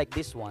messages like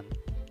this one,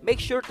 make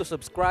sure to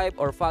subscribe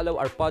or follow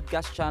our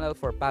podcast channel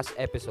for past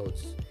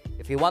episodes.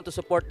 If you want to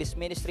support this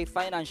ministry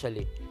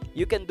financially,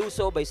 you can do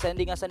so by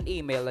sending us an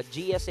email at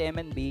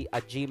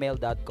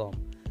gsmnb@gmail.com.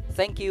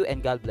 Thank you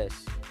and God bless.